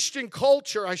a Christian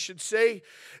culture, I should say,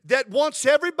 that wants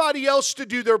everybody else to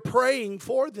do their praying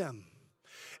for them.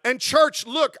 And church,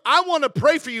 look, I want to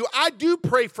pray for you. I do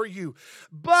pray for you.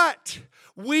 But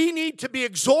we need to be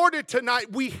exhorted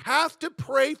tonight. We have to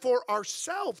pray for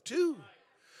ourselves too.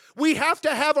 We have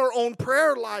to have our own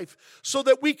prayer life so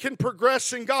that we can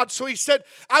progress in God. So he said,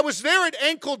 I was there at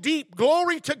ankle deep.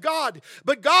 Glory to God.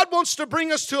 But God wants to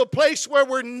bring us to a place where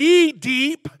we're knee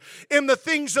deep in the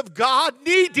things of God,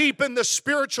 knee deep in the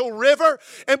spiritual river.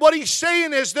 And what he's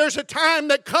saying is there's a time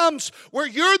that comes where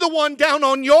you're the one down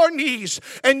on your knees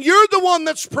and you're the one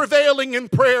that's prevailing in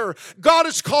prayer. God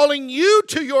is calling you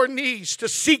to your knees to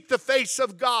seek the face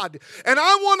of God. And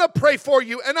I want to pray for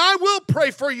you, and I will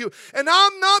pray for you. And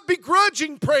I'm not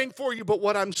begrudging praying for you, but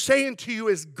what I'm saying to you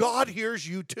is God hears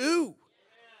you too.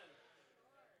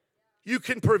 You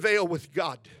can prevail with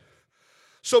God.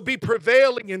 So be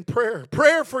prevailing in prayer.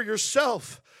 Prayer for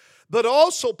yourself, but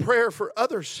also prayer for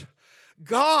others.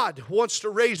 God wants to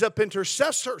raise up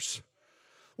intercessors.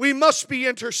 We must be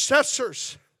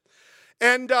intercessors.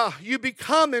 And you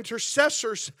become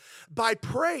intercessors by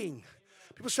praying.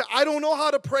 People say, I don't know how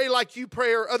to pray like you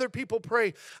pray or other people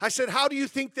pray. I said, how do you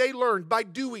think they learned? By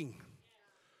doing.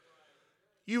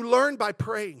 You learn by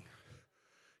praying.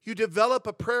 You develop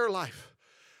a prayer life.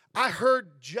 I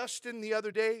heard Justin the other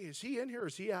day. Is he in here or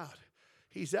is he out?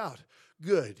 He's out.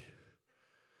 Good.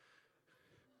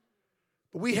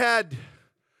 We had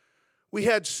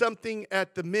something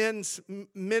at the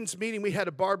men's meeting. We had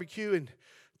a barbecue,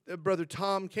 and Brother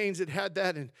Tom Keynes had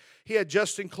that, and he had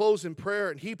Justin close in prayer,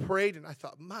 and he prayed, and I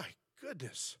thought, my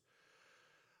goodness.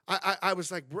 I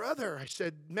was like, brother, I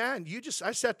said, man,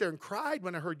 I sat there and cried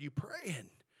when I heard you praying.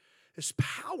 It's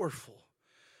powerful.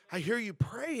 I hear you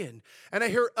praying, and I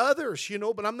hear others,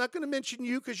 but I'm not going to mention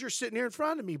you because you're sitting here in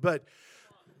front of me, but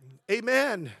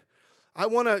Amen. I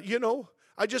want to,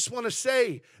 I just want to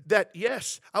say that,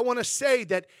 yes, I want to say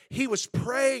that he was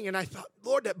praying, and I thought,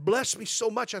 Lord, that blessed me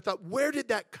so much. I thought, where did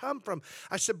that come from?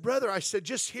 I said, brother,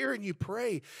 just hearing you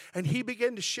pray. And he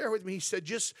began to share with me. He said,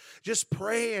 just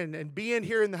praying and being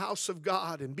here in the house of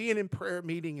God and being in prayer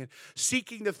meeting and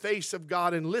seeking the face of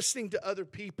God and listening to other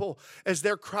people as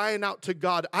they're crying out to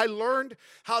God. I learned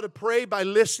how to pray by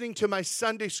listening to my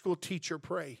Sunday school teacher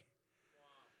pray.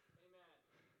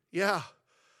 Yeah.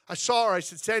 I saw her. I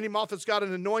said, Sandy Moffat's got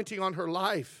an anointing on her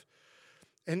life.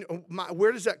 And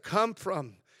where does that come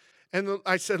from? And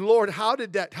I said, Lord, how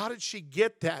did she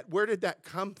get that? Where did that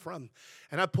come from?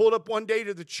 And I pulled up one day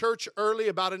to the church early,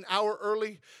 about an hour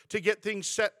early, to get things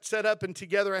set up and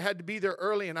together. I had to be there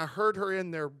early, and I heard her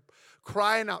in there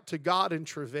crying out to God in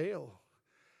travail.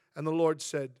 And the Lord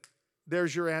said,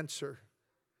 there's your answer.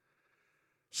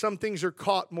 Some things are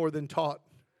caught more than taught.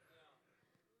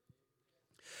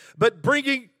 But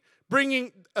bringing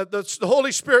the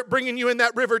Holy Spirit bringing you in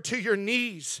that river to your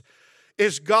knees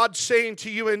is God saying to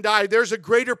you and I, there's a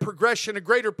greater progression, a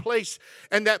greater place,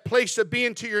 and that place of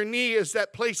being to your knee is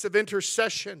that place of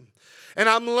intercession. And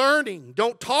I'm learning,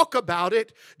 don't talk about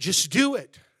it, just do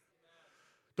it.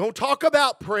 Don't talk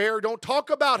about prayer, don't talk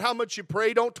about how much you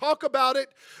pray, don't talk about it,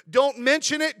 don't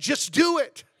mention it, just do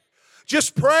it.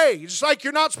 Just pray. Just like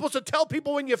you're not supposed to tell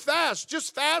people when you fast,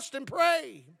 just fast and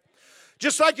pray.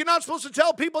 Just like you're not supposed to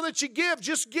tell people that you give,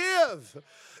 just give.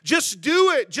 Just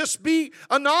do it. Just be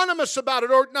anonymous about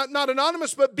it. Or not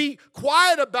anonymous, but be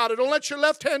quiet about it. Don't let your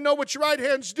left hand know what your right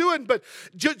hand's doing. But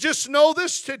just know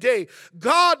this today.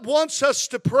 God wants us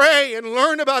to pray and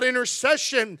learn about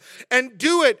intercession and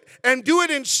do it. And do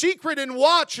it in secret and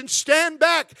watch and stand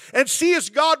back and see as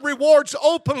God rewards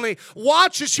openly.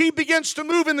 Watch as He begins to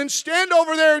move and then stand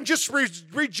over there and just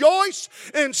rejoice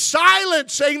in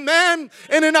silence. Amen.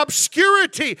 And in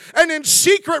obscurity and in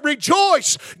secret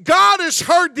rejoice. God has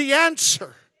heard the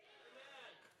answer.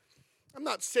 I'm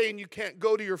not saying you can't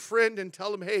go to your friend and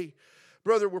tell him, hey,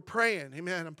 brother, we're praying.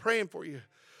 Amen. I'm praying for you.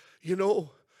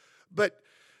 But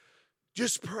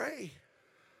just pray.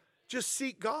 Just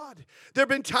seek God. There have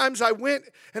been times I went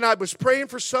and I was praying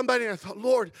for somebody and I thought,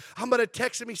 Lord, I'm going to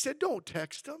text him. He said, don't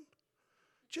text him.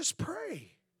 Just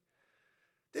pray.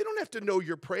 They don't have to know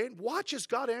you're praying. Watch as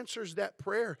God answers that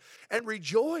prayer and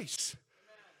rejoice.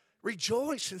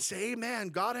 Rejoice and say, amen.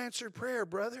 God answered prayer,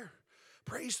 brother.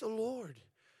 Praise the Lord.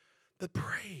 But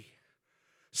pray.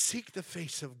 Seek the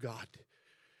face of God.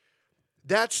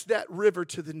 That's that river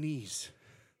to the knees.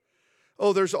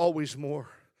 Oh, there's always more.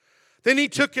 Then he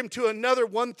took him to another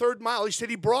 1/3 mile. He said,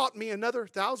 he brought me another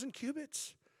 1,000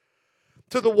 cubits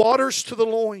to the waters, to the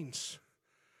loins.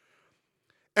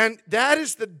 And that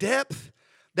is the depth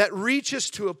that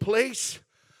reaches to a place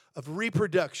of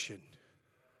reproduction.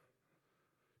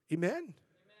 Amen.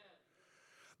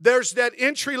 There's that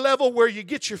entry level where you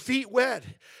get your feet wet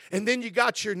and then you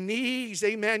got your knees.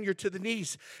 Amen. You're to the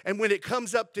knees. And when it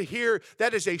comes up to here,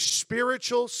 that is it's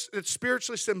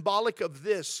spiritually symbolic of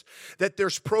this, that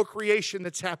there's procreation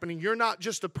that's happening. You're not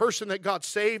just a person that got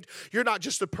saved. You're not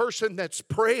just a person that's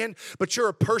praying, but you're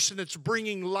a person that's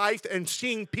bringing life and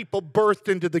seeing people birthed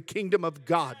into the kingdom of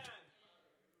God.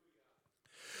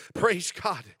 Praise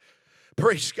God.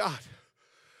 Praise God.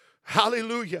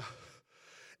 Hallelujah.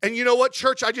 And you know what,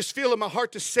 church? I just feel in my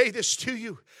heart to say this to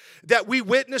you, that we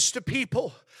witness to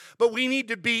people, but we need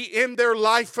to be in their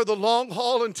life for the long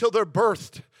haul until they're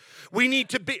birthed. We need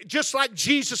to be, just like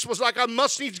Jesus was like, I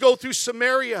must needs go through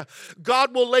Samaria.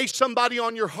 God will lay somebody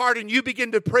on your heart and you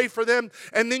begin to pray for them.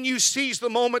 And then you seize the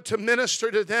moment to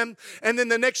minister to them. And then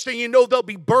the next thing you know, they'll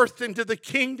be birthed into the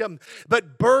kingdom.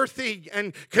 But birthing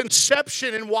and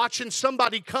conception and watching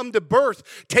somebody come to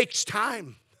birth takes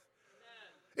time.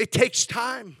 It takes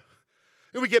time.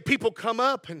 And we get people come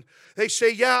up and they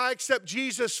say, yeah, I accept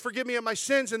Jesus. Forgive me of my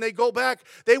sins. And they go back.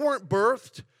 They weren't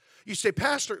birthed. You say,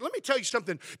 Pastor, let me tell you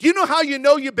something. Do you know how you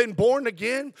know you've been born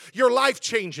again? Your life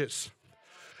changes.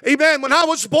 Amen. When I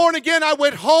was born again, I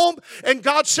went home and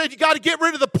God said, you got to get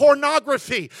rid of the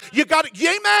pornography. You got to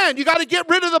get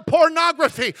rid of the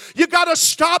pornography. You got to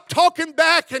stop talking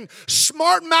back and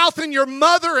smart mouthing your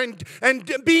mother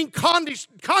and being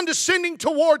condescending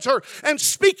towards her and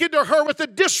speaking to her with a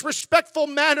disrespectful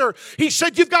manner. He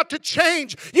said, you've got to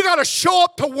change. You got to show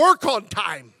up to work on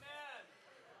time.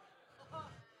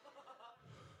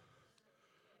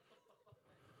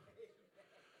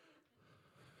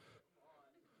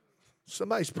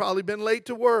 Somebody's probably been late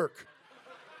to work.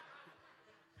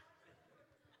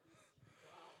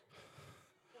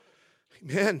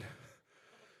 Amen.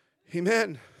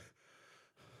 Amen.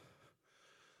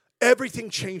 Everything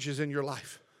changes in your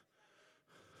life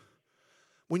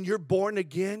When you're born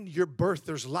again, your birth,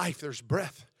 there's life, there's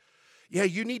breath. Yeah,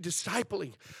 you need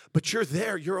discipling, but you're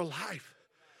there, you're alive.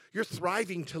 You're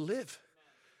thriving to live.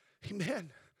 Amen.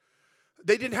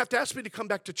 They didn't have to ask me to come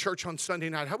back to church on Sunday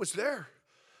night. I was there.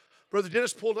 Brother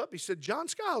Dennis pulled up. He said, John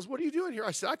Skiles, what are you doing here?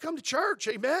 I said, I come to church.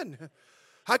 Amen.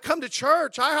 I come to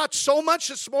church. I had so much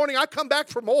this morning. I come back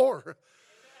for more.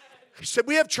 He said,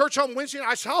 we have church on Wednesday night.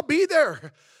 I said, I'll be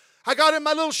there. I got in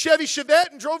my little Chevy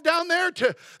Chevette and drove down there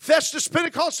to Festus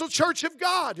Pentecostal Church of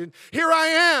God. And here I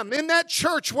am in that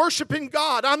church worshiping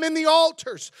God. I'm in the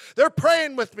altars. They're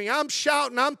praying with me. I'm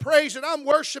shouting. I'm praising. I'm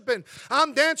worshiping.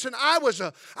 I'm dancing. I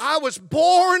was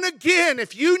born again.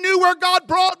 If you knew where God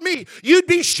brought me, you'd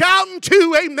be shouting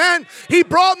too. Amen. He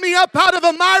brought me up out of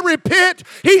a miry pit.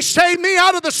 He saved me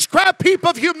out of the scrap heap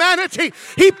of humanity.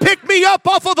 He picked me up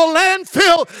off of the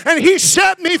landfill and He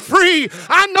set me free.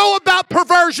 I know about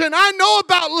perversion. I know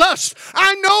about lust.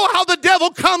 I know how the devil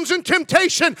comes in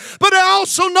temptation, but I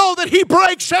also know that he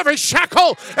breaks every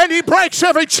shackle and he breaks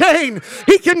every chain.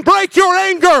 He can break your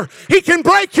anger. He can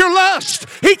break your lust.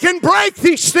 He can break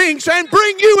these things and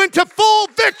bring you into full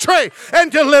victory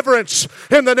and deliverance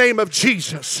in the name of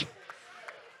Jesus.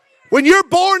 When you're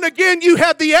born again, you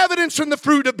have the evidence and the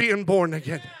fruit of being born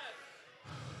again.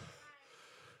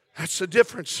 That's the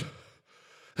difference.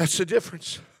 That's the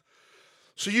difference.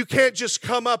 So you can't just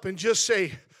come up and just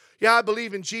say, yeah, I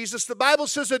believe in Jesus. The Bible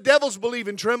says the devils believe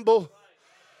and tremble.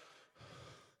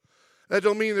 That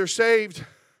don't mean they're saved.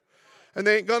 And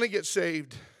they ain't going to get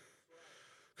saved.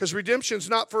 Because redemption's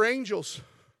not for angels.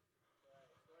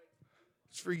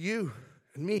 It's for you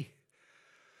and me.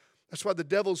 That's why the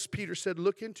devils, Peter said,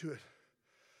 look into it.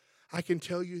 I can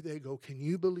tell you, they go, can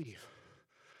you believe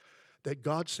that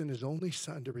God sent His only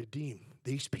Son to redeem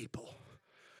these people?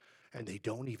 And they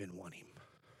don't even want Him.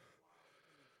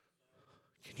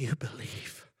 Can you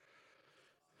believe?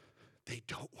 They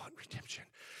don't want redemption.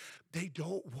 They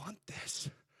don't want this.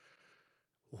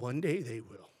 One day they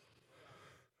will.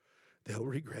 They'll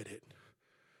regret it.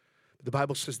 The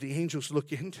Bible says the angels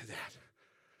look into that.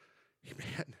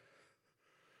 Amen.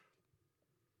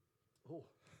 Oh.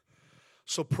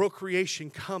 So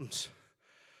procreation comes.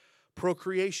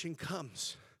 Procreation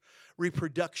comes.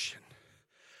 Reproduction.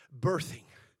 Birthing.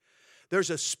 There's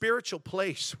a spiritual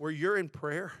place where you're in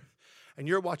prayer and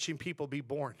you're watching people be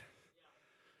born.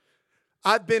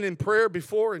 I've been in prayer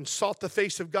before and sought the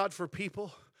face of God for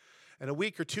people. And a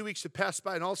week or 2 weeks have passed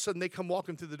by and all of a sudden they come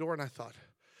walking through the door and I thought,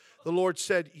 the Lord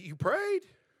said, you prayed?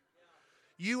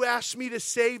 You asked me to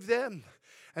save them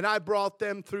and I brought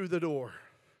them through the door.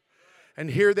 And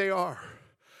here they are,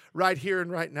 right here and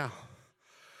right now.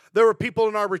 There were people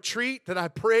in our retreat that I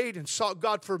prayed and sought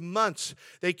God for months.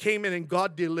 They came in and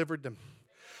God delivered them.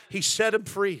 He set them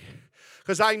free.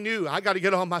 Because I knew I got to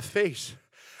get on my face.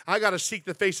 I got to seek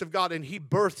the face of God. And He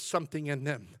birthed something in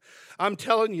them. I'm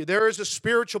telling you, there is a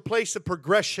spiritual place of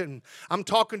progression. I'm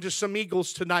talking to some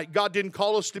eagles tonight. God didn't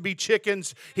call us to be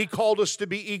chickens. He called us to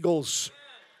be eagles.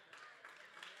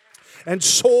 And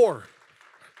soar.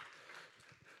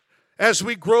 As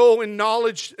we grow in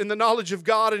knowledge, in the knowledge of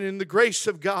God and in the grace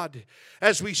of God,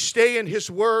 as we stay in His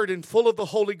Word and full of the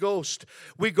Holy Ghost,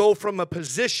 we go from a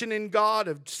position in God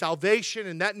of salvation,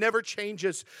 and that never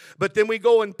changes. But then we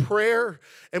go in prayer,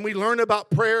 and we learn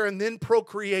about prayer, and then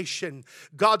procreation.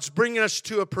 God's bringing us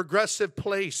to a progressive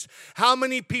place. How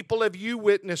many people have you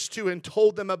witnessed to and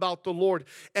told them about the Lord,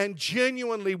 and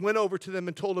genuinely went over to them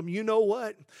and told them, you know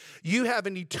what? You have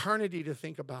an eternity to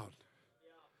think about.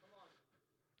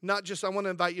 Not just, I want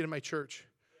to invite you to my church.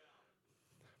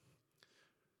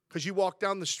 Because you walk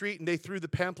down the street and they threw the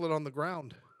pamphlet on the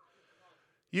ground.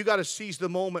 You got to seize the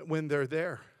moment when they're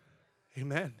there.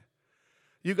 Amen.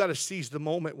 You got to seize the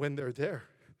moment when they're there.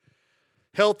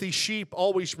 Healthy sheep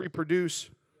always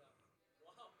reproduce.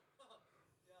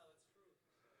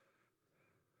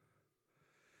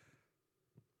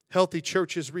 Healthy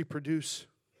churches reproduce.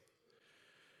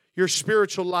 Your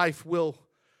spiritual life will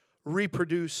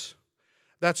reproduce.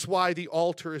 That's why the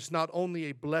altar is not only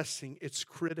a blessing, it's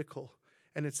critical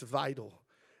and it's vital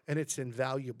and it's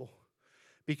invaluable.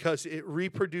 Because it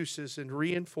reproduces and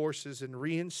reinforces and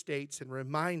reinstates and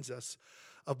reminds us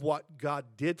of what God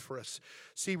did for us.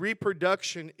 See,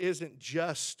 reproduction isn't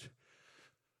just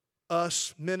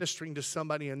us ministering to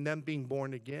somebody and them being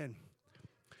born again.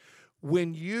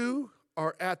 When you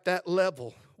are at that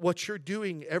level, what you're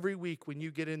doing every week when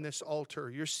you get in this altar,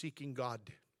 you're seeking God.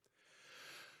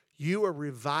 You are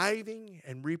reviving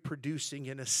and reproducing,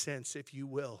 in a sense, if you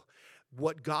will,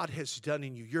 what God has done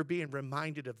in you. You're being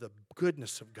reminded of the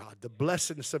goodness of God, the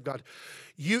blessedness of God.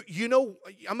 You know,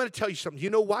 I'm going to tell you something.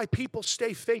 You know why people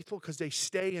stay faithful? Because they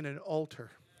stay in an altar.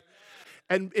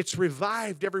 And it's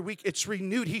revived every week. It's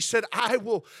renewed. He said, I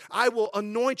will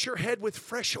anoint your head with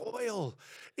fresh oil.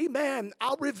 Amen.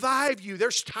 I'll revive you.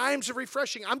 There's times of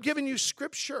refreshing. I'm giving you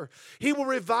scripture. He will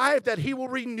revive that. He will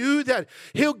renew that.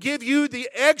 He'll give you the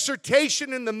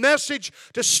exhortation and the message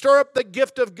to stir up the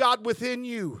gift of God within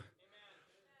you.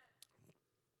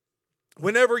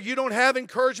 Whenever you don't have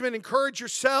encouragement, encourage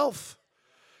yourself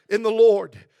in the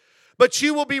Lord. But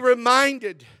you will be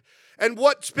reminded, and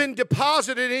what's been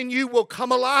deposited in you will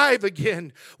come alive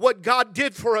again. What God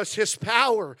did for us, His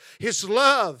power, His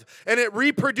love, and it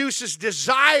reproduces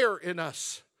desire in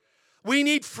us. We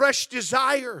need fresh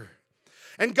desire.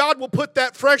 And God will put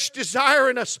that fresh desire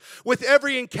in us with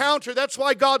every encounter. That's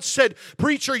why God said,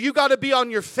 preacher, you got to be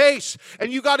on your face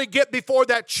and you got to get before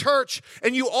that church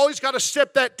and you always got to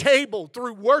set that table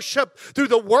through worship, through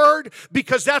the word,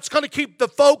 because that's going to keep the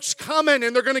folks coming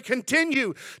and they're going to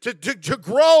continue to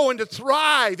grow and to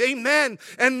thrive. Amen.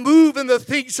 And move in the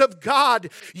things of God.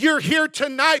 You're here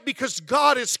tonight because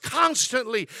God is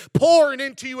constantly pouring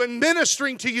into you and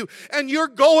ministering to you. And you're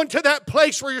going to that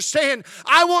place where you're saying,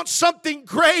 I want something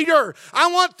greater. I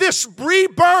want this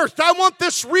rebirthed. I want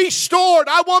this restored.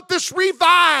 I want this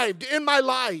revived in my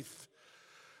life.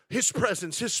 His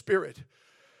presence, His Spirit.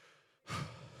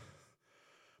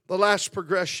 The last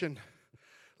progression.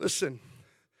 Listen,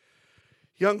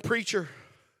 young preacher,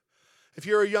 if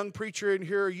you're a young preacher in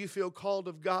here, you feel called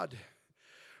of God,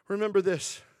 remember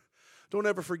this. Don't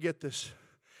ever forget this.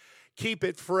 Keep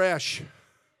it fresh.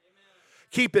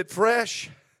 Keep it fresh.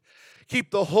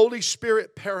 Keep the Holy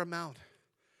Spirit paramount.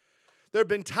 There have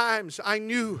been times I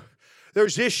knew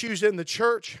there's issues in the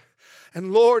church.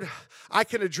 And Lord, I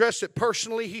can address it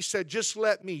personally. He said, just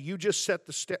let me. You just set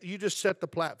the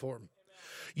platform.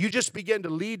 You just begin to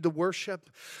lead the worship.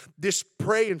 Just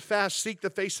pray and fast. Seek the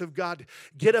face of God.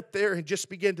 Get up there and just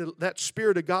begin to, that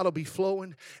Spirit of God will be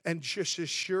flowing. And just as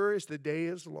sure as the day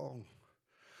is long,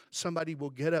 somebody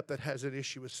will get up that has an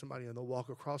issue with somebody and they'll walk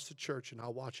across the church and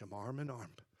I'll watch them arm in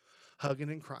arm, hugging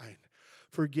and crying.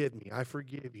 Forgive me, I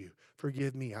forgive you.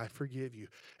 Forgive me, I forgive you.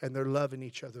 And they're loving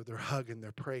each other. They're hugging,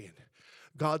 they're praying.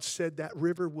 God said that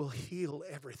river will heal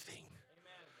everything.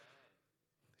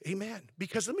 Amen.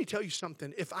 Because let me tell you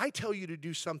something. If I tell you to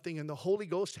do something and the Holy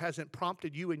Ghost hasn't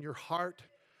prompted you in your heart,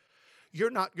 you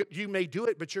may do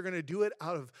it, but you're going to do it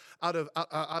out of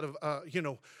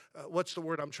what's the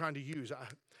word I'm trying to use?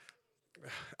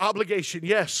 Obligation,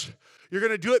 yes. You're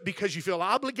going to do it because you feel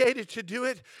obligated to do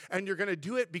it, and you're going to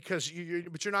do it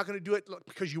but you're not going to do it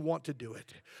because you want to do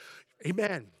it.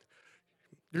 Amen.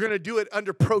 You're going to do it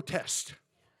under protest.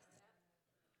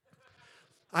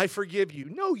 I forgive you.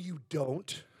 No, you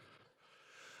don't.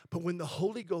 But when the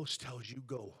Holy Ghost tells you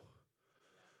go,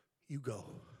 you go.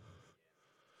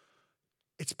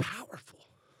 It's powerful.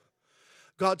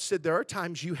 God said there are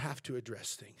times you have to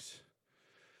address things.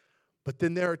 But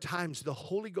then there are times the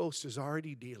Holy Ghost is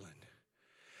already dealing.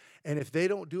 And if they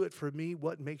don't do it for me,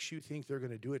 what makes you think they're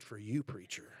going to do it for you,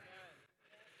 preacher?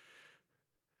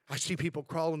 I see people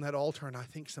crawling that altar, and I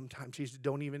think sometimes, Jesus,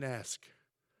 don't even ask.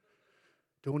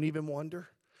 Don't even wonder,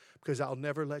 because I'll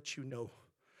never let you know.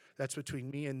 That's between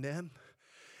me and them.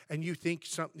 And you think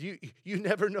something, you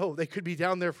never know. They could be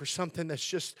down there for something that's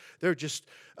just, they're just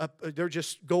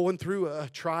going through a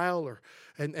trial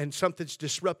and something's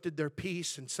disrupted their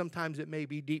peace. And sometimes it may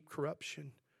be deep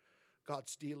corruption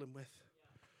God's dealing with.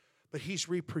 But He's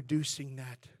reproducing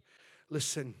that.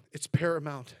 Listen, it's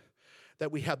paramount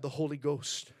that we have the Holy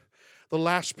Ghost. The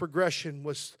last progression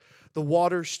was the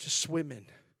waters to swim in.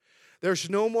 There's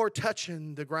no more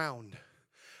touching the ground.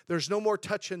 There's no more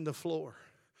touching the floor.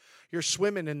 You're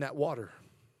swimming in that water.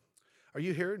 Are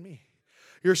you hearing me?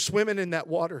 You're swimming in that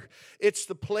water. It's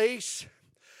the place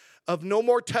of no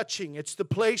more touching. It's the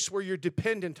place where you're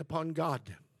dependent upon God.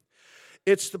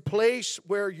 It's the place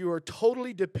where you are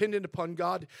totally dependent upon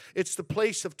God. It's the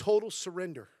place of total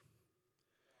surrender.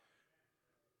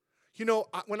 You know,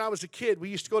 when I was a kid, we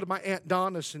used to go to my Aunt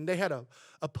Donna's, and they had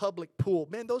a public pool.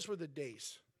 Man, those were the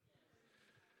days.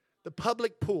 The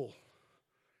public pool.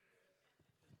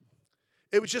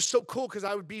 It was just so cool because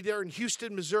I would be there in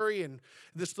Houston, Missouri, and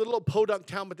this little old podunk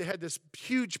town, but they had this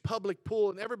huge public pool,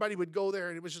 and everybody would go there,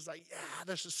 and it was just like, yeah,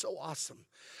 this is so awesome.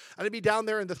 And I'd be down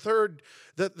there in the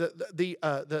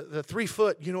 3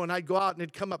 foot, you know, and I'd go out and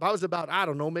it'd come up. I was about, I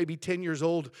don't know, maybe 10 years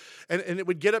old, and it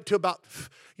would get up to about,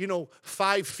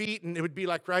 5 feet, and it would be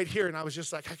like right here, and I was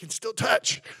just like, I can still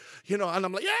touch, you know, and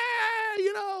I'm like, yeah,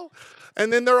 yeah.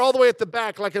 And then they're all the way at the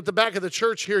back, like at the back of the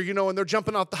church here, and they're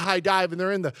jumping off the high dive, and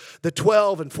they're in the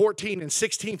 12 and 14 and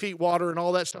 16 feet water and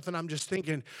all that stuff. And I'm just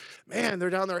thinking, man, they're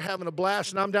down there having a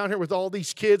blast. And I'm down here with all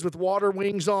these kids with water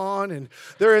wings on, and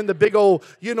they're in the big old,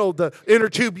 the inner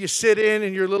tube you sit in,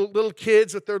 and your little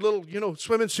kids with their little,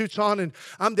 swimming suits on. And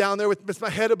I'm down there with my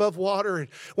head above water. And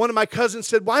one of my cousins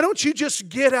said, why don't you just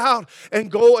get out and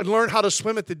go and learn how to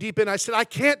swim at the deep end? I said, I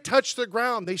can't touch the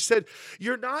ground. They said,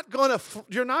 you're not going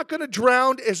to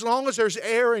drown as long as there's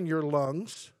air in your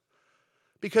lungs,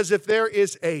 because if there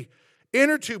is a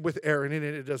inner tube with air in it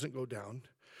and it doesn't go down,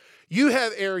 you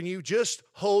have air and you just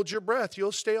hold your breath,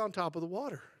 you'll stay on top of the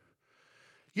water.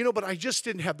 But I just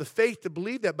didn't have the faith to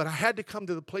believe that. But I had to come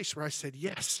to the place where I said,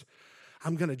 yes,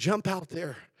 I'm going to jump out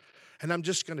there and I'm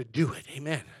just going to do it.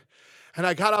 Amen. And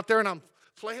I got out there and I'm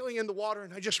flailing in the water,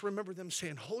 and I just remember them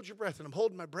saying, hold your breath. And I'm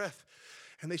holding my breath.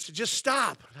 And they said, just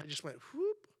stop. And I just went,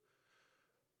 whoop.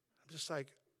 I'm just like,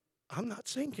 I'm not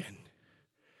sinking.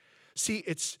 See,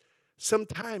 it's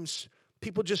sometimes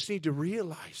people just need to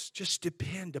realize, just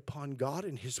depend upon God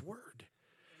and His Word,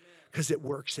 because it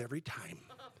works every time.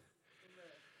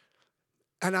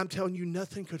 And I'm telling you,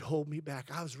 nothing could hold me back.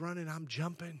 I was running, I'm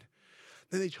jumping.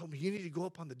 Then they told me, you need to go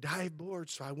up on the dive board.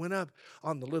 So I went up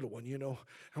on the little one,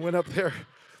 I went up there.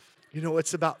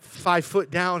 It's about 5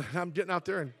 foot down. And I'm getting out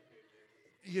there and,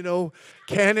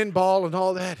 cannonball and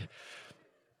all that.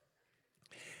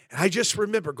 And I just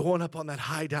remember going up on that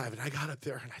high dive. And I got up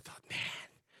there and I thought, man,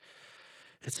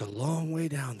 it's a long way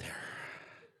down there.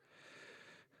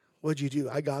 What'd you do?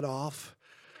 I got off.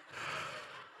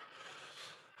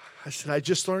 I said, I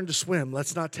just learned to swim.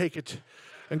 Let's not take it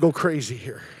and go crazy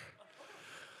here.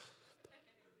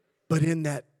 But in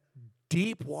that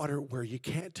deep water where you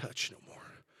can't touch no more,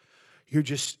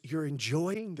 you're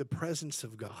enjoying the presence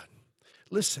of God.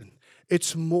 Listen,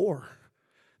 it's more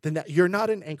than that. You're not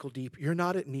in ankle deep. You're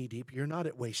not at knee deep. You're not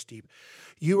at waist deep.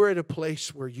 You are at a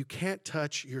place where you can't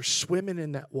touch. You're swimming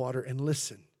in that water. And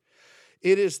listen,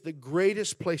 it is the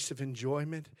greatest place of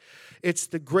enjoyment. It's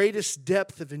the greatest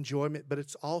depth of enjoyment, but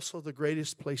it's also the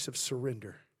greatest place of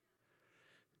surrender.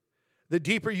 The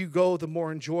deeper you go, the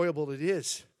more enjoyable it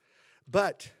is.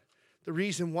 But the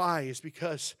reason why is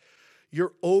because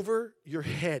you're over your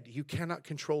head. You cannot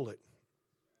control it.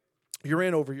 You're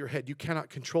in over your head. You cannot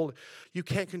control it. You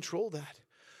can't control that.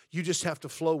 You just have to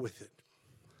flow with it.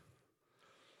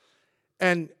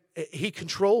 And He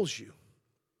controls you.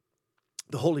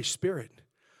 The Holy Spirit.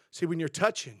 See, when you're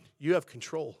touching, you have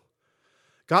control.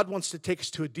 God wants to take us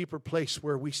to a deeper place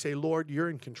where we say, Lord, you're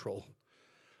in control.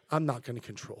 I'm not going to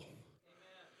control.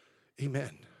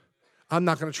 Amen. I'm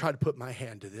not going to try to put my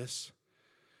hand to this.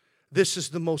 This is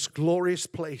the most glorious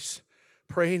place.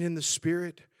 Praying in the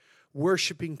Spirit,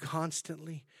 worshiping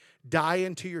constantly,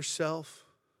 dying to yourself.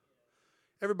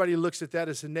 Everybody looks at that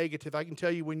as a negative. I can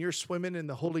tell you, when you're swimming in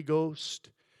the Holy Ghost,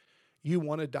 you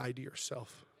want to die to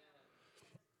yourself.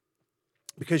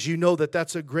 Because you know that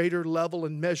that's a greater level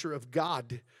and measure of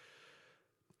God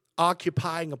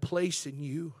occupying a place in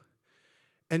you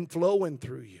and flowing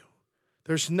through you.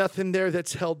 There's nothing there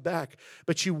that's held back,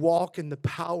 but you walk in the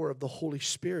power of the Holy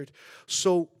Spirit.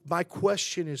 So my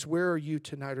question is, where are you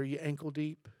tonight? Are you ankle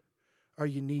deep? Are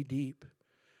you knee deep?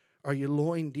 Are you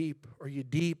loin deep? Are you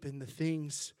deep in the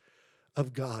things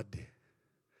of God?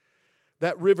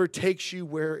 That river takes you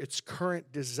where its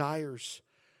current desires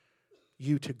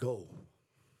you to go.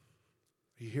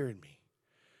 Are you hearing me?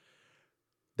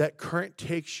 That current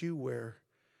takes you where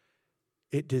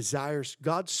it desires.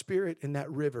 God's Spirit in that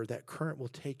river, that current will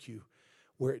take you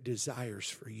where it desires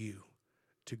for you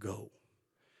to go.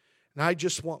 And I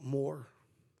just want more.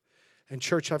 And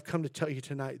church, I've come to tell you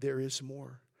tonight, there is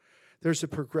more. There's a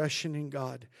progression in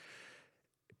God.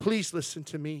 Please listen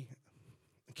to me,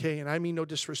 okay? And I mean no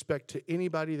disrespect to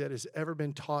anybody that has ever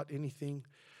been taught anything.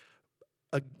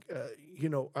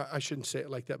 I shouldn't say it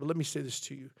like that, but let me say this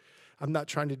to you. I'm not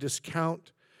trying to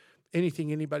discount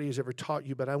anything anybody has ever taught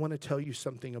you, but I want to tell you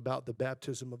something about the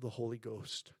baptism of the Holy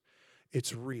Ghost.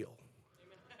 It's real.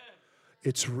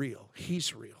 It's real.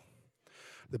 He's real.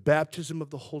 The baptism of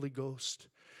the Holy Ghost,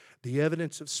 the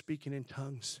evidence of speaking in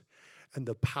tongues, and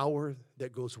the power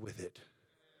that goes with it.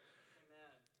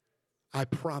 I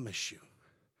promise you,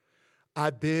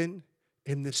 I've been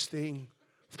in this thing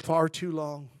far too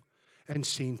long and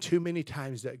seen too many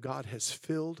times that God has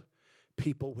filled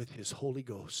people with His Holy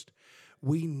Ghost.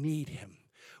 We need Him.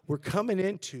 We're coming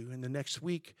into, in the next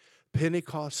week,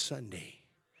 Pentecost Sunday.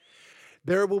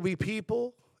 There will be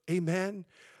people, amen,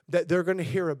 that they're going to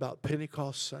hear about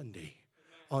Pentecost Sunday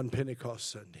on Pentecost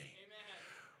Sunday.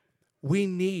 We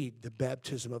need the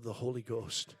baptism of the Holy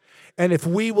Ghost. And if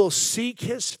we will seek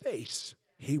His face,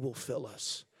 He will fill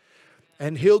us.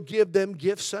 And He'll give them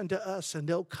gifts unto us, and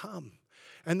they'll come.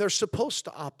 And they're supposed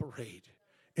to operate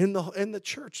in the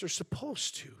church. They're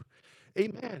supposed to.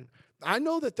 Amen. I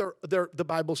know that the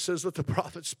Bible says, let the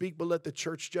prophets speak, but let the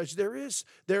church judge. There is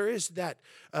that,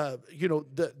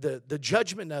 the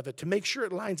judgment of it to make sure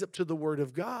it lines up to the Word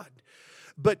of God.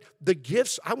 But the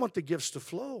gifts, I want the gifts to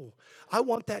flow. I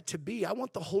want that to be. I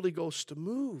want the Holy Ghost to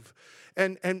move.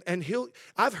 And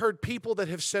I've heard people that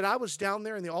have said, I was down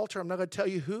there in the altar. I'm not going to tell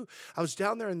you who. I was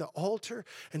down there in the altar,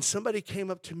 and somebody came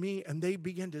up to me, and they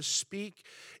began to speak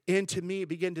into me,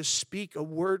 began to speak a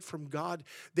word from God.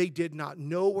 They did not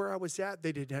know where I was at.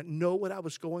 They did not know what I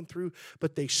was going through,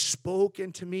 but they spoke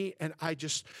into me, and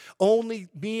only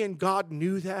me and God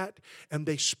knew that, and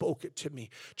they spoke it to me.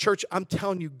 Church, I'm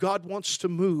telling you, God wants to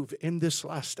move in this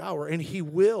last hour, and He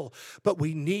will, but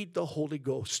we need the Holy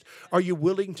Ghost. Are you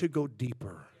willing to go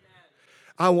deeper?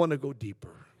 I want to go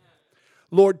deeper.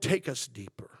 Lord, take us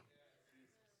deeper.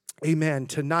 Amen.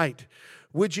 Tonight,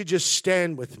 would you just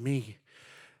stand with me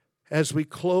as we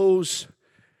close?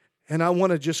 And I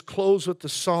want to just close with the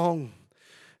song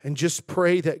and just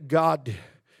pray that God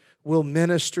will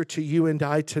minister to you and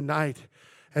I tonight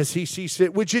as He sees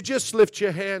fit. Would you just lift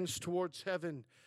your hands towards heaven?